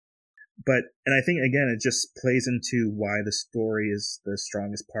of. And I think, again, it just plays into why the story is the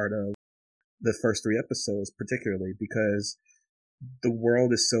strongest part of the first 3 episodes, particularly because the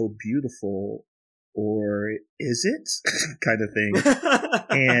world is so beautiful, or is it? kind of thing.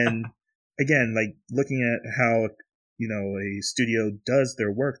 And again, like looking at how, a studio does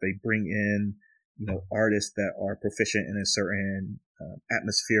their work, they bring in, artists that are proficient in a certain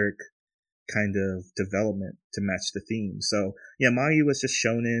atmospheric kind of development to match the theme. So yeah, Magi was just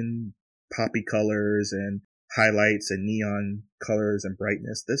shown in poppy colors and highlights and neon colors and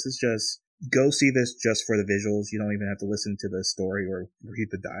brightness. This is just, go see this just for the visuals. You don't even have to listen to the story or read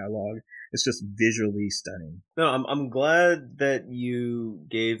the dialogue. It's just visually stunning. No, I'm glad that you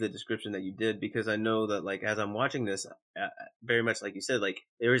gave the description that you did, because I know that like as I'm watching this, very much like you said, like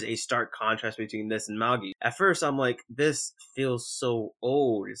there is a stark contrast between this and Magi. At first, I'm like, this feels so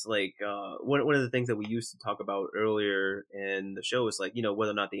old. It's like one of the things that we used to talk about earlier in the show is like,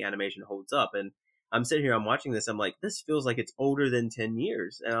 whether or not the animation holds up. And I'm sitting here, I'm watching this, I'm like, this feels like it's older than 10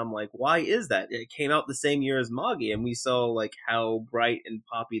 years. And I'm like, why is that? It came out the same year as Magi, and we saw like how bright and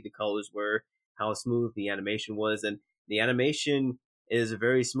poppy the colors were, how smooth the animation was. And the animation is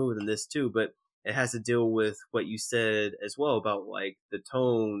very smooth in this too, but it has to deal with what you said as well about like the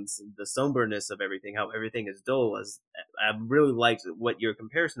tones, the somberness of everything, how everything is dull. As I really liked what your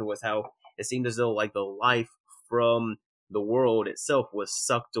comparison was, how it seemed as though like the life from the world itself was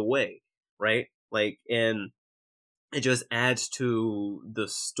sucked away, right? Like, and it just adds to the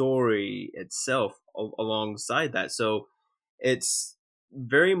story itself alongside that. So it's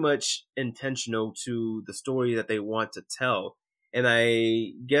very much intentional to the story that they want to tell. And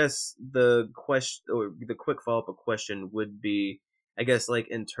I guess the question, or the quick follow-up question would be, I guess, like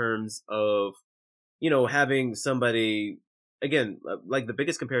in terms of, having somebody, again, like the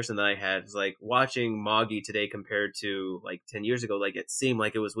biggest comparison that I had is like watching Magi today compared to like 10 years ago. Like it seemed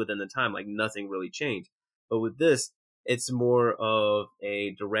like it was within the time, like nothing really changed. But with this, it's more of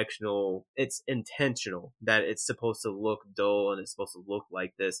a directional, it's intentional that it's supposed to look dull and it's supposed to look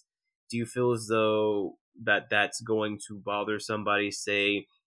like this. Do you feel as though that's going to bother somebody, say,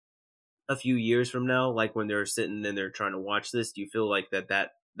 a few years from now, like when they're sitting and they're trying to watch this? Do you feel like that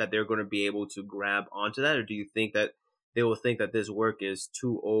they're going to be able to grab onto that, or do you think that they will think that this work is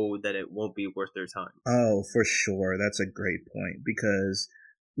too old, that it won't be worth their time? Oh, for sure. That's a great point, because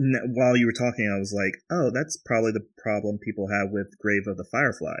while you were talking, I was like, oh, that's probably the problem people have with Grave of the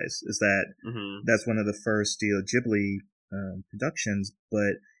Fireflies, is that that's one of the first Studio Ghibli productions.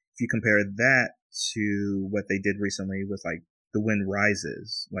 But if you compare that to what they did recently with like The Wind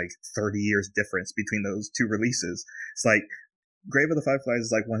Rises, like 30 years difference between those two releases, it's like Grave of the Fireflies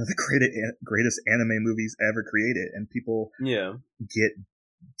is like one of the greatest anime movies ever created, and people get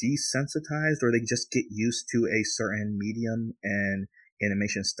desensitized, or they just get used to a certain medium and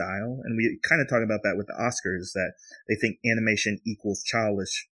animation style. And we kind of talk about that with the Oscars, that they think animation equals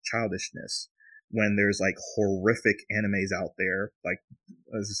childishness, when there's like horrific animes out there, like,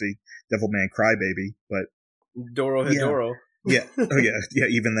 as I say, Devilman Crybaby, but Dorohedoro. Yeah. Oh yeah.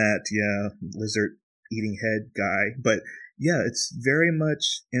 Even that. Yeah. Lizard eating head guy. But yeah, it's very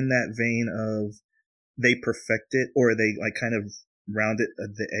much in that vein of they perfect it, or they like kind of round it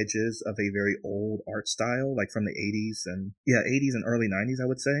at the edges of a very old art style, like from the 80s and 80s and early 90s, I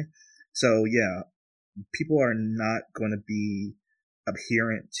would say. So yeah, people are not going to be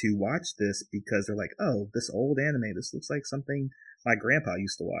adherent to watch this because they're like, oh, this old anime, this looks like something my grandpa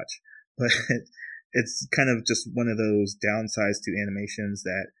used to watch. But it's kind of just one of those downsides to animations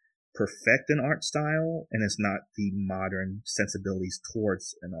that perfect an art style and it's not the modern sensibilities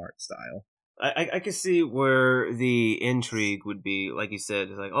towards an art style. I can see where the intrigue would be, like you said,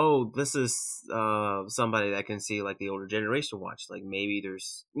 it's like, oh, this is somebody that can see like the older generation watch. Like maybe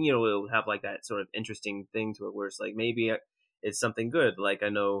there's, it'll have like that sort of interesting thing to it where it's like maybe it's something good. Like I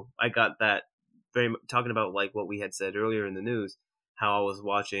know I got that talking about like what we had said earlier in the news, how I was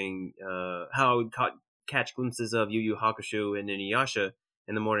watching, how I would catch glimpses of Yu Yu Hakusho and Inuyasha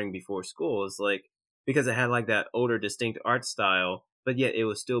in the morning before school. Is like because it had like that older, distinct art style, but yet it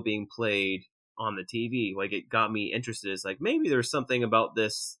was still being played on the TV. Like it got me interested. It's like maybe there's something about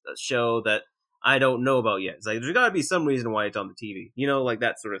this show that I don't know about yet. It's like there's got to be some reason why it's on the TV, like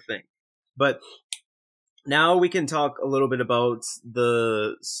that sort of thing. But now we can talk a little bit about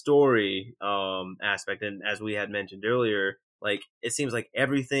the story aspect. And as we had mentioned earlier, like it seems like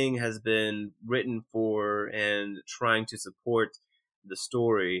everything has been written for and trying to support the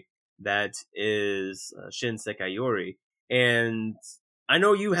story that is Shin Sekayori. And I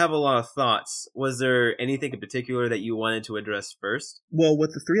know you have a lot of thoughts. Was there anything in particular that you wanted to address first? Well,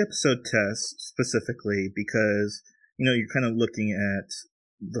 with the 3-episode test specifically, because, you're kind of looking at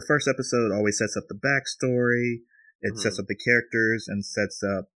the first episode always sets up the backstory, it sets up the characters, and sets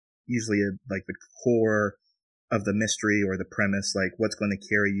up usually like the core of the mystery or the premise, like what's going to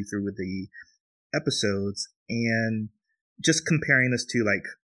carry you through with the episodes. And just comparing this to like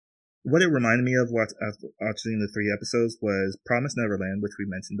what it reminded me of watching the 3 episodes was Promised Neverland, which we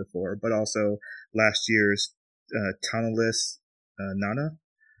mentioned before, but also last year's Tunnelless Nana,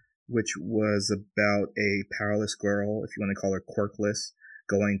 which was about a powerless girl, if you want to call her quirkless,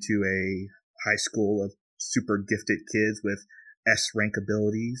 going to a high school of super gifted kids with S rank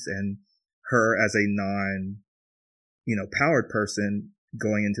abilities, and her as a powered person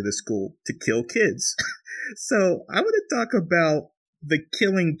going into the school to kill kids. So I want to talk about the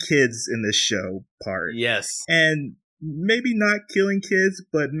killing kids in this show part. Yes. And maybe not killing kids,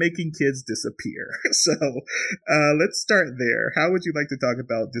 but making kids disappear. So let's start there. How would you like to talk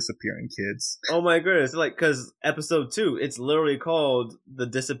about disappearing kids? Oh my goodness. Like, because episode 2, it's literally called The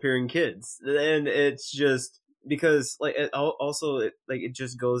Disappearing Kids. And it's just because like it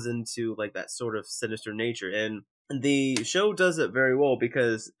just goes into like that sort of sinister nature. And the show does it very well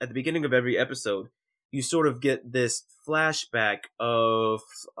because at the beginning of every episode, you sort of get this flashback of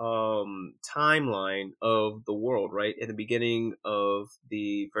timeline of the world, right? At the beginning of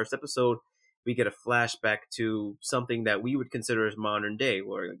the first episode, we get a flashback to something that we would consider as modern day,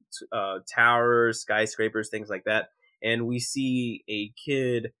 where towers, skyscrapers, things like that. And we see a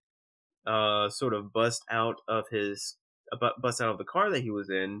kid sort of bust out of the car that he was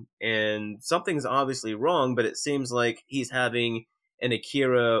in, and something's obviously wrong, but it seems like he's having an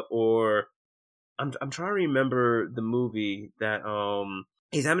Akira or I'm trying to remember the movie that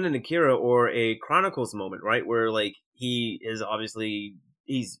he's having an Akira or a Chronicles moment, right? Where like he's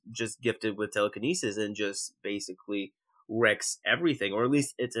just gifted with telekinesis and just basically wrecks everything, or at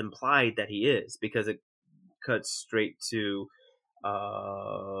least it's implied that he is, because it cuts straight to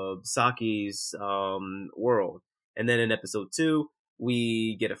Saki's world. And then in episode 2,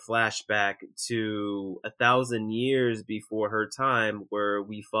 we get a flashback to 1,000 years before her time, where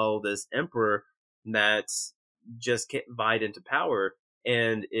we follow this emperor that's just vied into power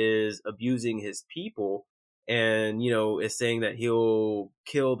and is abusing his people, and is saying that he'll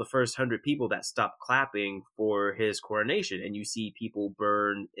kill the first 100 people that stop clapping for his coronation. And you see people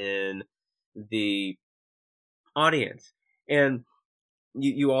burn in the audience. And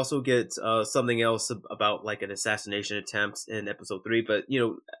you also get something else about like an assassination attempt in episode 3. But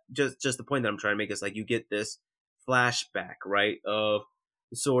just the point that I'm trying to make is like you get this flashback, right, of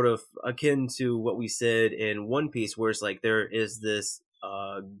sort of akin to what we said in One Piece, where it's like there is this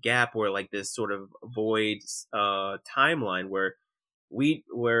gap, or like this sort of void timeline where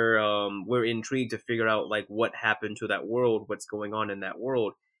we're intrigued to figure out like what happened to that world, what's going on in that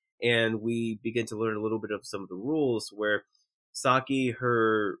world. And we begin to learn a little bit of some of the rules, where Saki,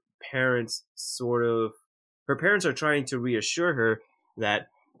 her parents are trying to reassure her that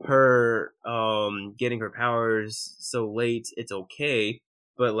her getting her powers so late, it's okay,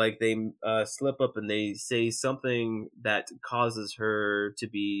 but like they slip up and they say something that causes her to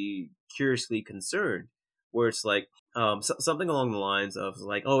be curiously concerned, where it's like something along the lines of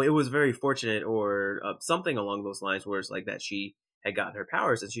like, oh, it was very fortunate, or something along those lines, where it's like that she had gotten her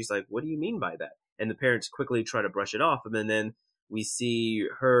powers, and she's like, what do you mean by that? And the parents quickly try to brush it off, and then we see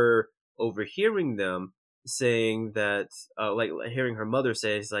her overhearing them saying that, like hearing her mother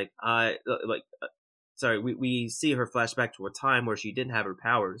say, "It's like I like." Sorry, we see her flash back to a time where she didn't have her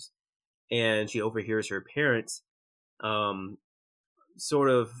powers, and she overhears her parents, um,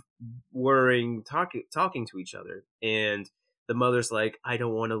 sort of worrying, talking to each other, and the mother's like, "I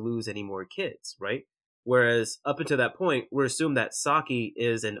don't want to lose any more kids," right? Whereas up until that point, we're assumed that Saki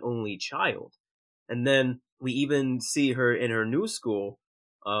is an only child, and then we even see her in her new school.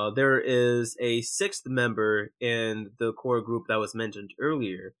 There is a sixth member in the core group that was mentioned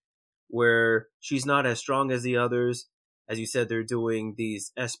earlier, where she's not as strong as the others. As you said, they're doing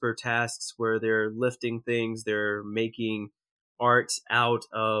these Esper tasks where they're lifting things, they're making art out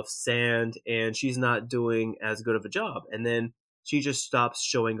of sand, and she's not doing as good of a job. And then she just stops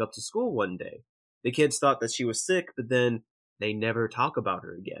showing up to school one day. The kids thought that she was sick, but then they never talk about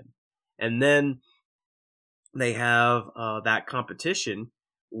her again. And then they have that competition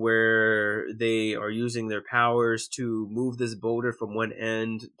where they are using their powers to move this boulder from one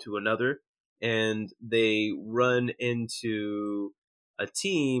end to another, and they run into a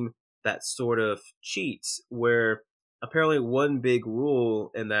team that sort of cheats, where apparently one big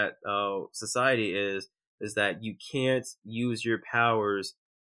rule in that society is that you can't use your powers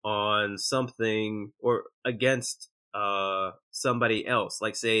on something or against somebody else.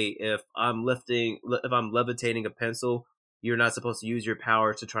 Like, say if I'm levitating a pencil, you're not supposed to use your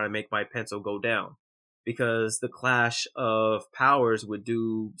power to try to make my pencil go down, because the clash of powers would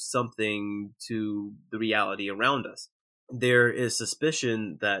do something to the reality around us. There is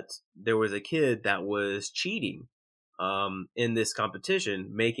suspicion that there was a kid that was cheating in this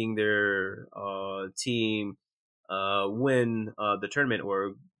competition, making their team win the tournament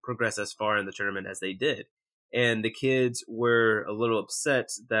or progress as far in the tournament as they did. And the kids were a little upset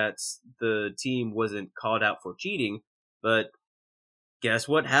that the team wasn't called out for cheating, but guess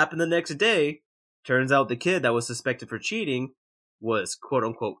what happened the next day? Turns out the kid that was suspected for cheating was quote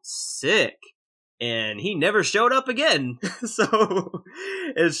unquote sick, and he never showed up again. So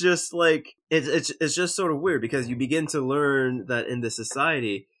it's just like it's just sort of weird, because you begin to learn that in this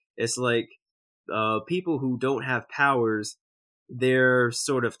society, it's like people who don't have powers, they're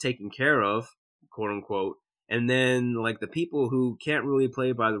sort of taken care of, quote unquote. And then like the people who can't really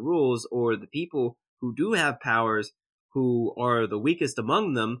play by the rules, or the people who do have powers, who are the weakest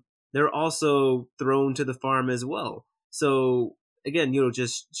among them, they're also thrown to the farm as well. So again,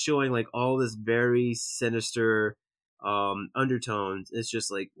 just showing like all this very sinister undertones. It's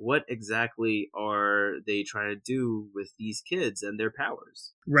just like, what exactly are they trying to do with these kids and their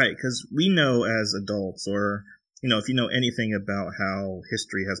powers? Right, because we know as adults, or if you know anything about how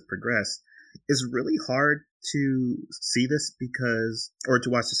history has progressed, it's really hard to see this or to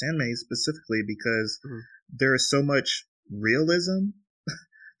watch this anime specifically, because there is so much realism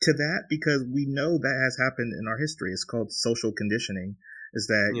to that, because we know that has happened in our history. It's called social conditioning, is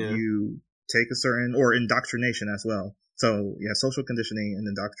that you take a certain, or indoctrination as well. So yeah, social conditioning and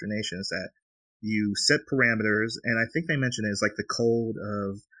indoctrination is that you set parameters, and I think they mention it as like the code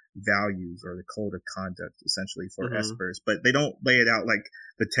of values or the code of conduct, essentially, for espers, but they don't lay it out like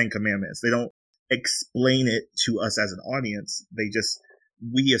the 10 Commandments. They don't explain it to us as an audience.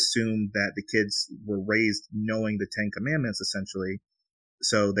 We assume that the kids were raised knowing the 10 Commandments, essentially,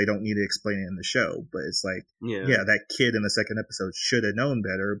 so they don't need to explain it in the show. But it's like, that kid in the second episode should have known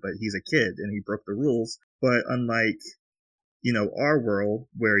better, but he's a kid and he broke the rules. But unlike, our world,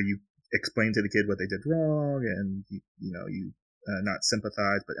 where you explain to the kid what they did wrong, and you not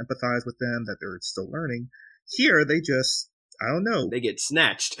sympathize but empathize with them, that they're still learning, here they just, I don't know, they get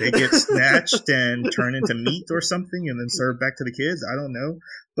snatched. They get snatched and turned into meat or something, and then served back to the kids. I don't know.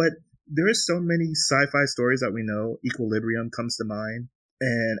 But there is so many sci-fi stories that we know. Equilibrium comes to mind,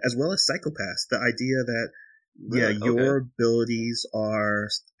 and as well as Psycho-Pass. The idea that your abilities are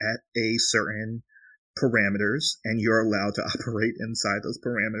at a certain parameters, and you're allowed to operate inside those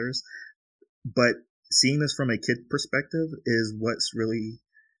parameters. But seeing this from a kid perspective is what's really,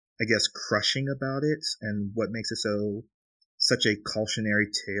 I guess, crushing about it, and what makes it such a cautionary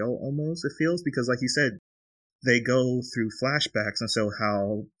tale, almost, it feels, because like you said, they go through flashbacks, and so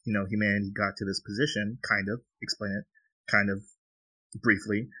how, humanity got to this position, kind of explain it, kind of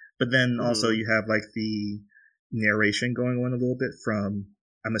briefly, but then also you have like the narration going on a little bit from,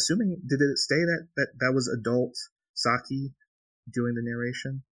 I'm assuming, did it say that was adult Saki doing the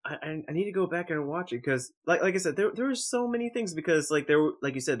narration. I need to go back and watch it because, like I said, there were so many things because, like, there were,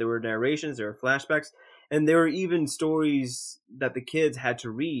 like you said, there were narrations, there were flashbacks, and there were even stories that the kids had to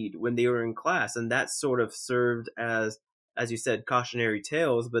read when they were in class, and that sort of served as you said, cautionary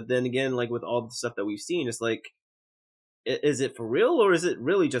tales. But then again, like with all the stuff that we've seen, it's like, is it for real or is it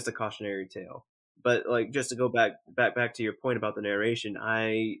really just a cautionary tale? But like, just to go back to your point about the narration,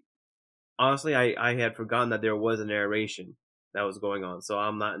 I honestly I had forgotten that there was a narration that was going on, so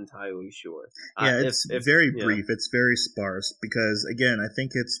I'm not entirely sure. Yeah, it's very yeah. brief. It's very sparse because, again, I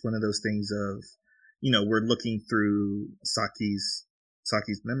think it's one of those things of, we're looking through Saki's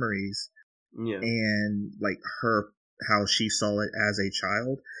memories, Yeah. and like how she saw it as a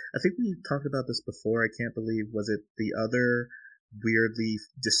child. I think we talked about this before. I can't believe, was it the other weirdly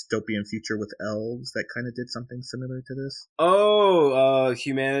dystopian future with elves that kind of did something similar to this? Oh,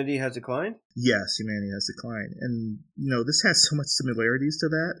 humanity has declined? Yes, humanity has declined. And, this has so much similarities to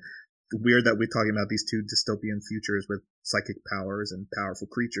that. Weird that we're talking about these two dystopian futures with psychic powers and powerful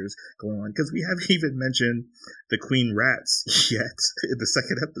creatures going on, because we haven't even mentioned the queen rats yet in the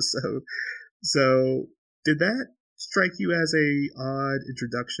second episode. So, did that strike you as a odd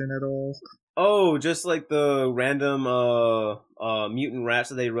introduction at all? Oh, just like the random mutant rats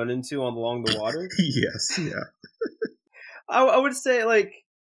that they run into along the water? Yes, yeah. I would say, like,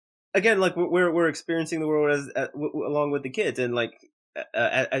 again, like we're experiencing the world along with the kids, and like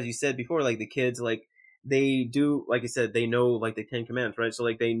as you said before, like the kids, like they do, like you said, they know like the 10 Commandments, right? So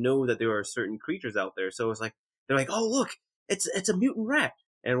like they know that there are certain creatures out there. So it's like they're like, oh look, it's a mutant rat,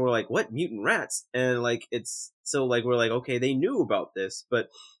 and we're like, what, mutant rats? And like it's so like we're like, okay, they knew about this, but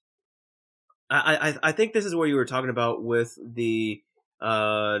I think this is what you were talking about with the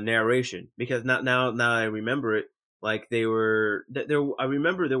narration, because now I remember it. Like they were there. I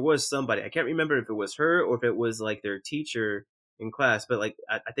remember there was somebody. I can't remember if it was her or if it was like their teacher in class, but like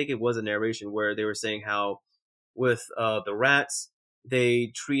I think it was a narration where they were saying how with the rats,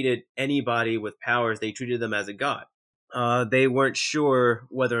 they treated anybody with powers, they treated them as a god. They weren't sure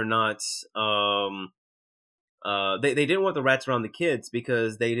whether or not they didn't want the rats around the kids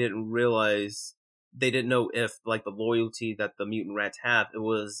because they didn't know if like the loyalty that the mutant rats have,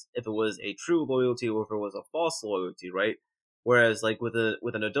 if it was a true loyalty or if it was a false loyalty, right? Whereas like with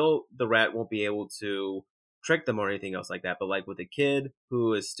an adult, the rat won't be able to trick them or anything else like that. But like with a kid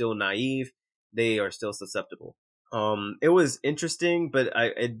who is still naive, they are still susceptible. It was interesting, but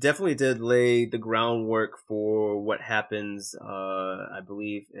it definitely did lay the groundwork for what happens, I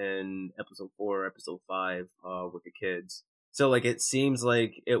believe in episode 4, or episode 5, with the kids. So like it seems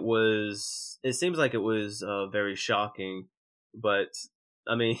like it was very shocking, but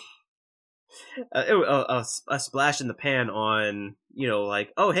I mean, a splash in the pan on,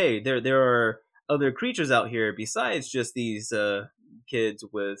 like, oh hey, there are other creatures out here besides just these kids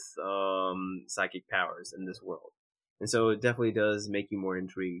with psychic powers in this world. And so it definitely does make you more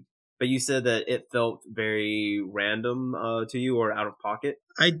intrigued. But you said that it felt very random to you, or out of pocket.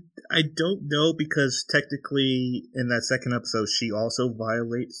 I don't know, because technically in that second episode she also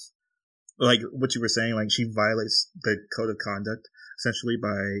violates, like what you were saying, like she violates the code of conduct essentially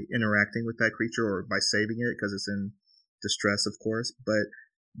by interacting with that creature or by saving it because it's in distress, of course. But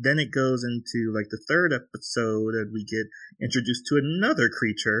then it goes into like the third episode and we get introduced to another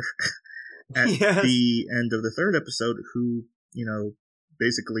creature at Yes. the end of the third episode who,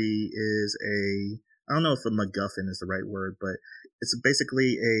 basically is I don't know if a MacGuffin is the right word, but it's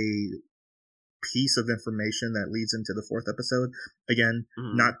basically a piece of information that leads into the fourth episode. Again,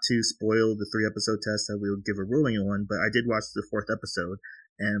 not to spoil the 3-episode test that we'll give a ruling on, but I did watch the fourth episode,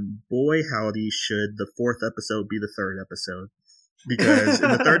 and boy howdy should the fourth episode be the third episode. Because in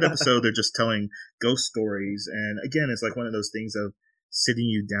the third episode, they're just telling ghost stories, and again, it's like one of those things of sitting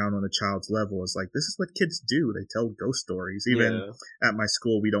you down on a child's level. It's like, this is what kids do. They tell ghost stories. Even at my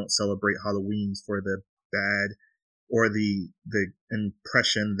school, we don't celebrate Halloweens for the bad or the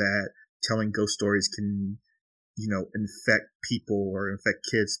impression that telling ghost stories can, infect people or infect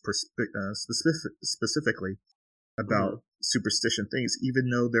kids specifically about superstition things, even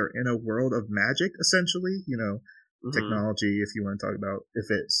though they're in a world of magic, essentially, technology, if you want to talk about if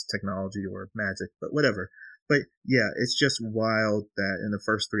it's technology or magic, but whatever. But yeah, it's just wild that in the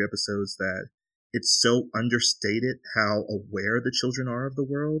first 3 episodes that it's so understated how aware the children are of the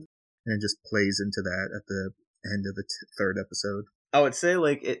world, and it just plays into that at the end of the third episode. I would say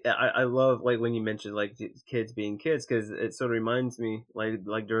like I love like when you mentioned like kids being kids, because it sort of reminds me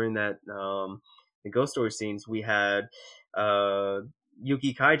like during that the ghost story scenes we had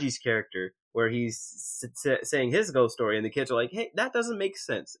Yuki Kaiji's character, where he's saying his ghost story, and the kids are like, "Hey, that doesn't make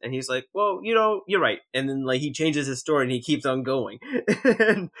sense," and he's like, "Well, you're right," and then like he changes his story and he keeps on going,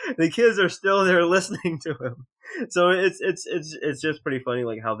 and the kids are still there listening to him. So it's just pretty funny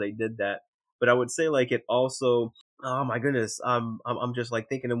like how they did that. But I would say like it also, oh my goodness, I'm just like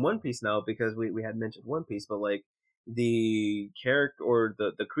thinking in One Piece now, because we had mentioned One Piece, but like the character or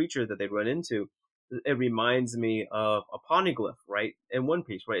the creature that they run into, it reminds me of a poneglyph, right? In One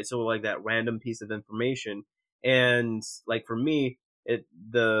Piece, right? So like that random piece of information, and like for me,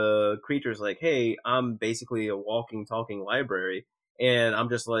 the creature's like, hey, I'm basically a walking, talking library, and I'm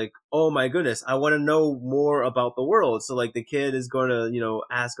just like, oh my goodness, I want to know more about the world. So like the kid is going to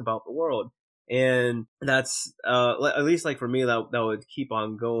ask about the world, and that's at least like for me that would keep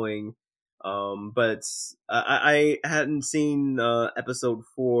on going. But I hadn't seen episode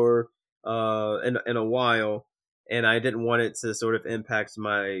 4 in a while, and I didn't want it to sort of impact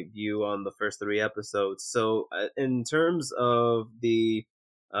my view on the first 3 episodes. So in terms of the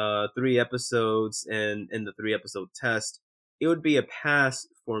 3 episodes and in the 3 episode test, it would be a pass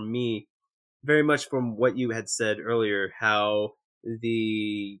for me, very much from what you had said earlier, how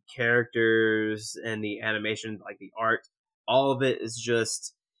the characters and the animation, like the art, all of it is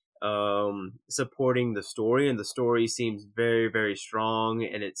just supporting the story, and the story seems very, very strong,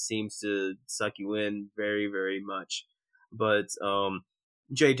 and it seems to suck you in very, very much. But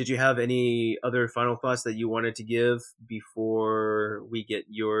Jay, did you have any other final thoughts that you wanted to give before we get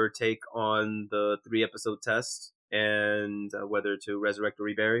your take on the 3 episode test and whether to resurrect or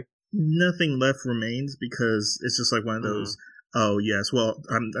rebury? Nothing left remains, because it's just like one of those, oh yes, well,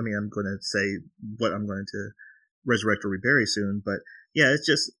 I'm going to say what I'm going to resurrect or rebury soon, but yeah, it's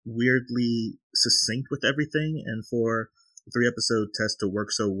just weirdly succinct with everything, and for the 3 episode test to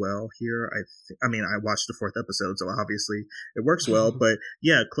work so well here, I watched the 4th episode, so obviously it works well, but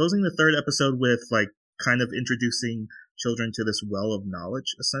yeah, closing the 3rd episode with like kind of introducing children to this well of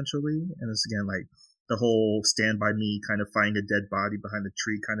knowledge, essentially, and it's again like the whole Stand By Me kind of finding a dead body behind the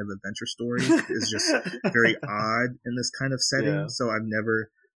tree kind of adventure story is just very odd in this kind of setting. Yeah. So I've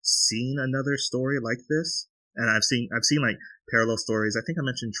never seen another story like this. And I've seen like parallel stories. I think I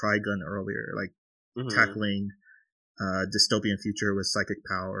mentioned Trigun earlier, like tackling dystopian future with psychic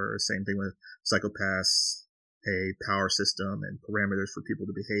power, or same thing with Psycho-Pass, a power system and parameters for people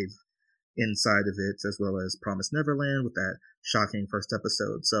to behave inside of it, as well as Promised Neverland with that shocking first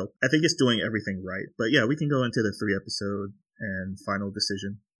episode. So I think it's doing everything right. But yeah, we can go into the 3 episode and final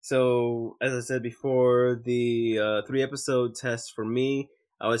decision. So as I said before, the 3 episode test for me,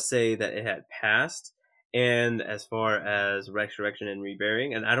 I would say that it had passed. And as far as resurrection and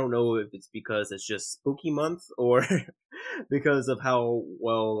reburying, and I don't know if it's because it's just spooky month or because of how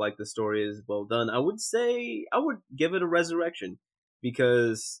well like the story is well done, I would say I would give it a resurrection,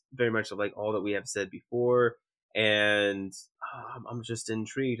 because very much of like all that we have said before, and I'm just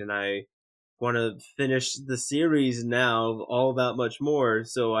intrigued, and I want to finish the series now all that much more,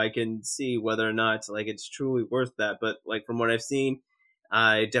 so I can see whether or not like it's truly worth that. But like from what I've seen,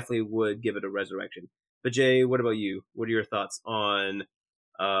 I definitely would give it a resurrection. But Jay, what about you? What are your thoughts on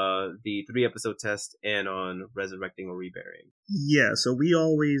the 3 episode test and on resurrecting or reburying? Yeah, so we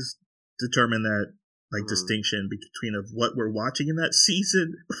always determine that like distinction between of what we're watching in that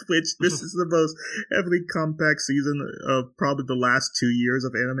season, which this is the most heavily compact season of probably the last 2 years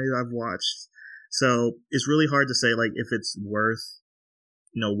of anime I've watched. So it's really hard to say like if it's worth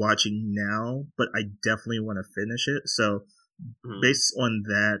watching now, but I definitely want to finish it. So based on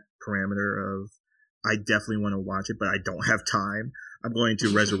that parameter of I definitely want to watch it, but I don't have time, I'm going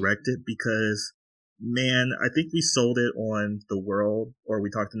to resurrect it, because man, I think we sold it on the world, or we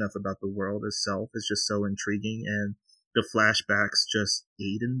talked enough about the world itself. It's just so intriguing, and the flashbacks just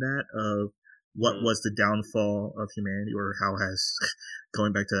aid in that of what was the downfall of humanity, or how has,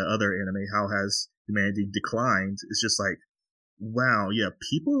 going back to other anime, how has humanity declined. It's just like, wow, yeah,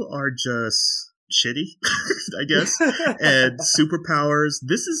 people are just shitty, I guess, and superpowers.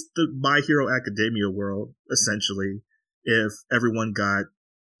 This is the My Hero Academia world, essentially, if everyone got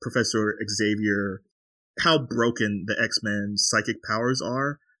Professor Xavier, how broken the X-Men psychic powers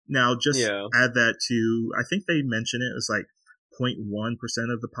are. Now, just add that to, I think they mention it was like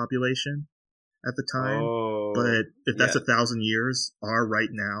 0.1% of the population at the time. But if that's 1,000 years, are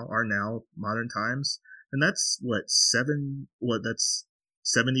now modern times, and that's that's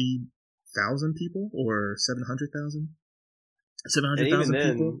 70,000 people, or 700,000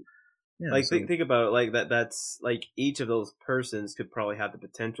 people. Yeah, like think about it, like that's like each of those persons could probably have the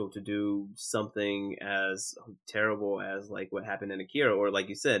potential to do something as terrible as like what happened in Akira, or like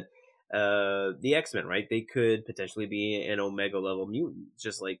you said, the X-Men, right? They could potentially be an Omega level mutant,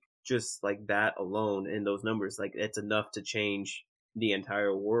 just like that alone in those numbers. Like, it's enough to change the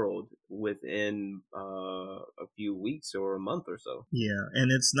entire world within a few weeks or a month or so. Yeah,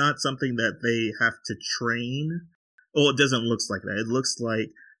 and it's not something that they have to train. Well, it doesn't look like that. It looks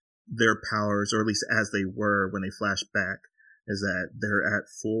like their powers, or at least as they were when they flash back, is that they're at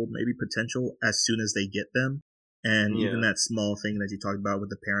full maybe potential as soon as they get them. And even that small thing that you talked about with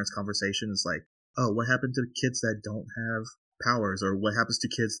the parents' conversation is like, oh, what happened to kids that don't have powers, or what happens to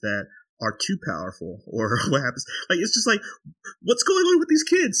kids that are too powerful, or what happens? Like, it's just like, what's going on with these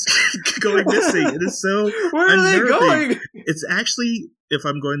kids going missing? It is so where are they going? It's actually, if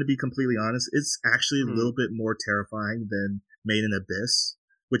I'm going to be completely honest, it's actually a little bit more terrifying than Made in Abyss,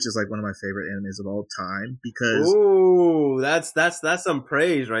 which is like one of my favorite animes of all time, because that's some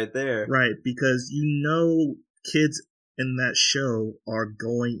praise right there. Right, because kids in that show are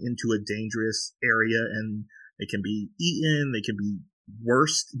going into a dangerous area, and they can be eaten, they can be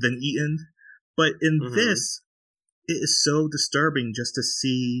worse than eaten. But in this, it is so disturbing just to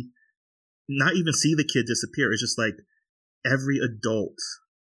not even see the kid disappear. It's just like every adult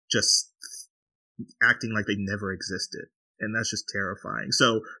just acting like they never existed. And that's just terrifying.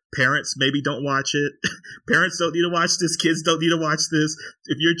 So parents maybe don't watch it. Parents don't need to watch this. Kids don't need to watch this.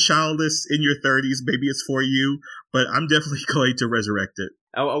 If you're childless in your 30s, maybe it's for you. But I'm definitely going to resurrect it.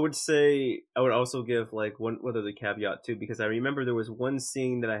 I would say, I would also give like one other caveat too, because I remember there was one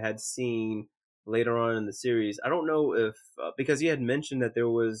scene that I had seen later on in the series. I don't know if, because you had mentioned that there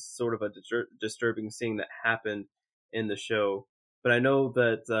was sort of a disturbing scene that happened in the show. But I know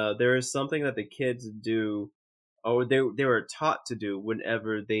that there is something that the kids do, or they were taught to do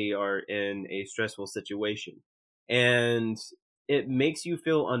whenever they are in a stressful situation. And it makes you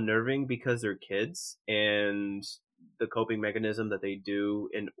feel unnerving because they're kids, and the coping mechanism that they do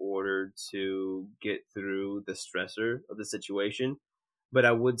in order to get through the stressor of the situation. But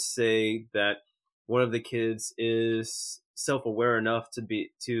I would say that one of the kids is self-aware enough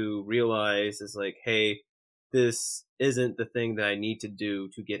to realize is like, hey, this isn't the thing that I need to do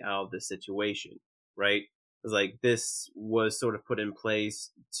to get out of this situation, right? It's like, this was sort of put in place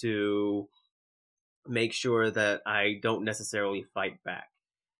to make sure that I don't necessarily fight back.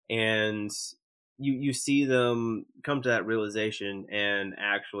 And you see them come to that realization and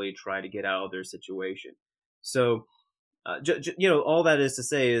actually try to get out of their situation. So, all that is to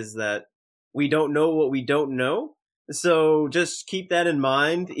say is that we don't know what we don't know. So just keep that in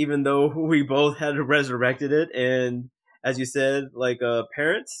mind, even though we both had resurrected it. And as you said, like,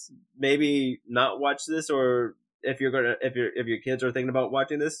 parents, maybe not watch this, or if your kids are thinking about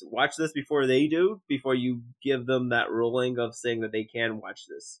watching this, watch this before they do, before you give them that ruling of saying that they can watch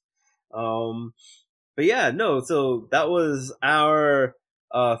this. But yeah, no, so that was our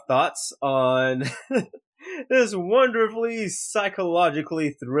thoughts on this wonderfully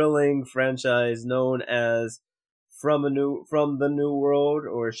psychologically thrilling franchise known as From the New World,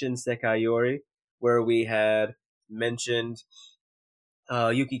 or Shinsekai Yori, where we had mentioned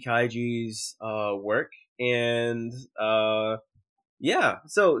Yuki Kaiji's work. And yeah,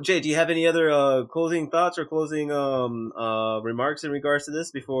 so Jay, do you have any other closing thoughts or closing remarks in regards to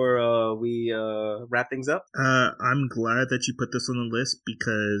this before we wrap things up? I'm glad that you put this on the list,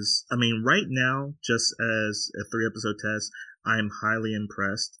 because I mean, right now, just as a 3-episode test, I'm highly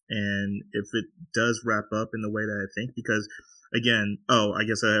impressed. And if it does wrap up in the way that I think, because again, I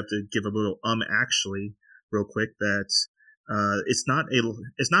guess I have to give a little actually real quick, that it's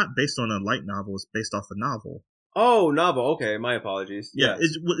not based on a light novel. It's based off a novel. Oh, novel. Okay, my apologies. Yeah,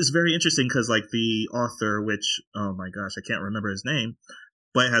 it's very interesting because, like, the author, which, oh my gosh, I can't remember his name,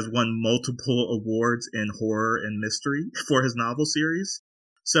 but has won multiple awards in horror and mystery for his novel series.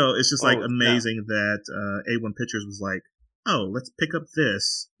 So it's just amazing that A1 Pictures was like, oh, let's pick up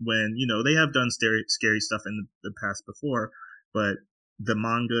this, when, they have done scary stuff in the past before, but the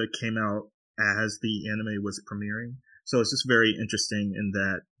manga came out as the anime was premiering. So it's just very interesting in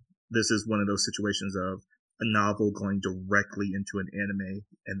that this is one of those situations of a novel going directly into an anime,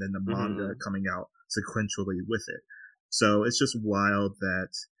 and then the manga coming out sequentially with it. So it's just wild that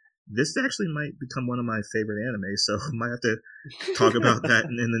this actually might become one of my favorite animes. So I might have to talk about that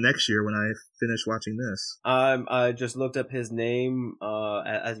in the next year when I finish watching this. I just looked up his name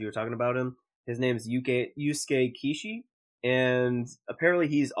as you were talking about him. His name is Yusuke Kishi, and apparently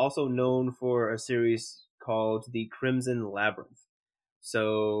he's also known for a series called The Crimson Labyrinth.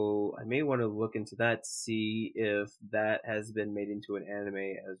 So I may want to look into that to see if that has been made into an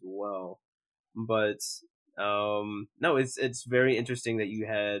anime as well. But no, it's very interesting that you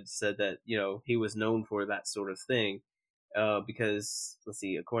had said that he was known for that sort of thing, because let's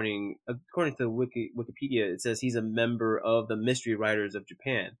see, according to Wikipedia, it says he's a member of the Mystery Writers of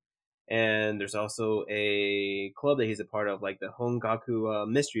Japan, and there's also a club that he's a part of, like the Hongaku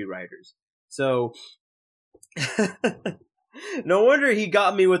Mystery Writers. So no wonder he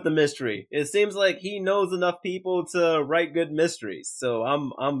got me with the mystery. It seems like he knows enough people to write good mysteries. So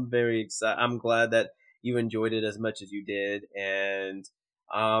I'm very excited. I'm glad that you enjoyed it as much as you did, and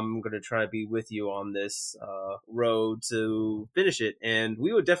I'm going to try to be with you on this road to finish it. And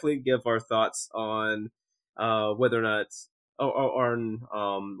we would definitely give our thoughts on whether or not, or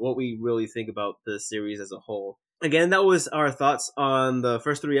on what we really think about the series as a whole. Again, that was our thoughts on the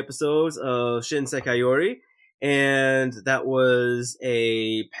first 3 episodes of Shinsekai Yori. And that was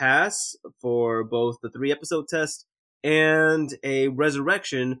a pass for both the 3-episode test and a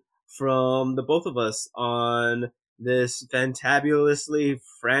resurrection from the both of us on this fantabulously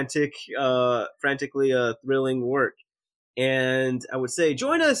frantically thrilling work. And I would say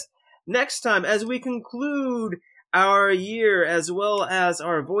join us next time as we conclude our year, as well as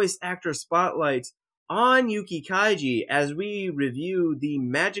our voice actor spotlight on Yuki Kaiji, as we review the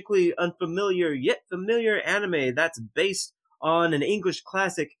magically unfamiliar yet familiar anime that's based on an English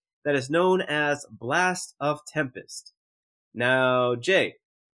classic that is known as Blast of Tempest. Now, Jay,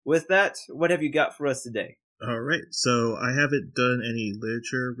 with that, what have you got for us today? All right, so I haven't done any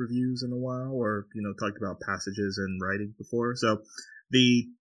literature reviews in a while, or talked about passages and writing before. So the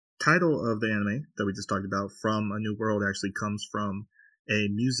title of the anime that we just talked about, From a New World, actually comes from a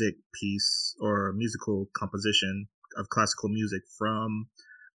music piece or a musical composition of classical music from,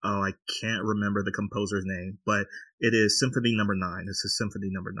 I can't remember the composer's name, but it is Symphony Number 9. This is Symphony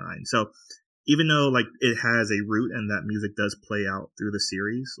Number 9. So even though it has a root and that music does play out through the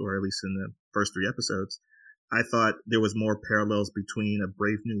series, or at least in the first 3 episodes, I thought there was more parallels between A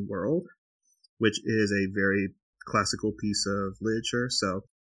Brave New World, which is a very classical piece of literature. So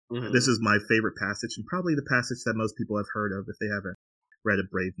This is my favorite passage, and probably the passage that most people have heard of if they haven't read A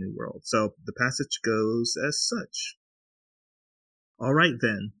Brave New World. So the passage goes as such. "All right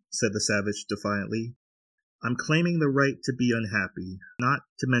then," said the savage defiantly. "I'm claiming the right to be unhappy, not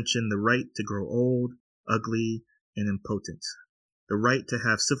to mention the right to grow old, ugly, and impotent, the right to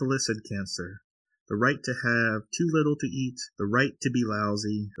have syphilis and cancer, the right to have too little to eat, the right to be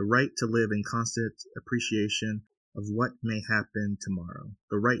lousy, the right to live in constant appreciation of what may happen tomorrow,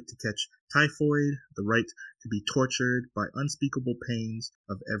 the right to catch typhoid, the right to be tortured by unspeakable pains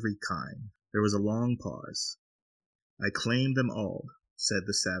of every kind." There was a long pause. "I claim them all," said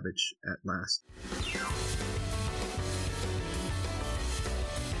the savage at last.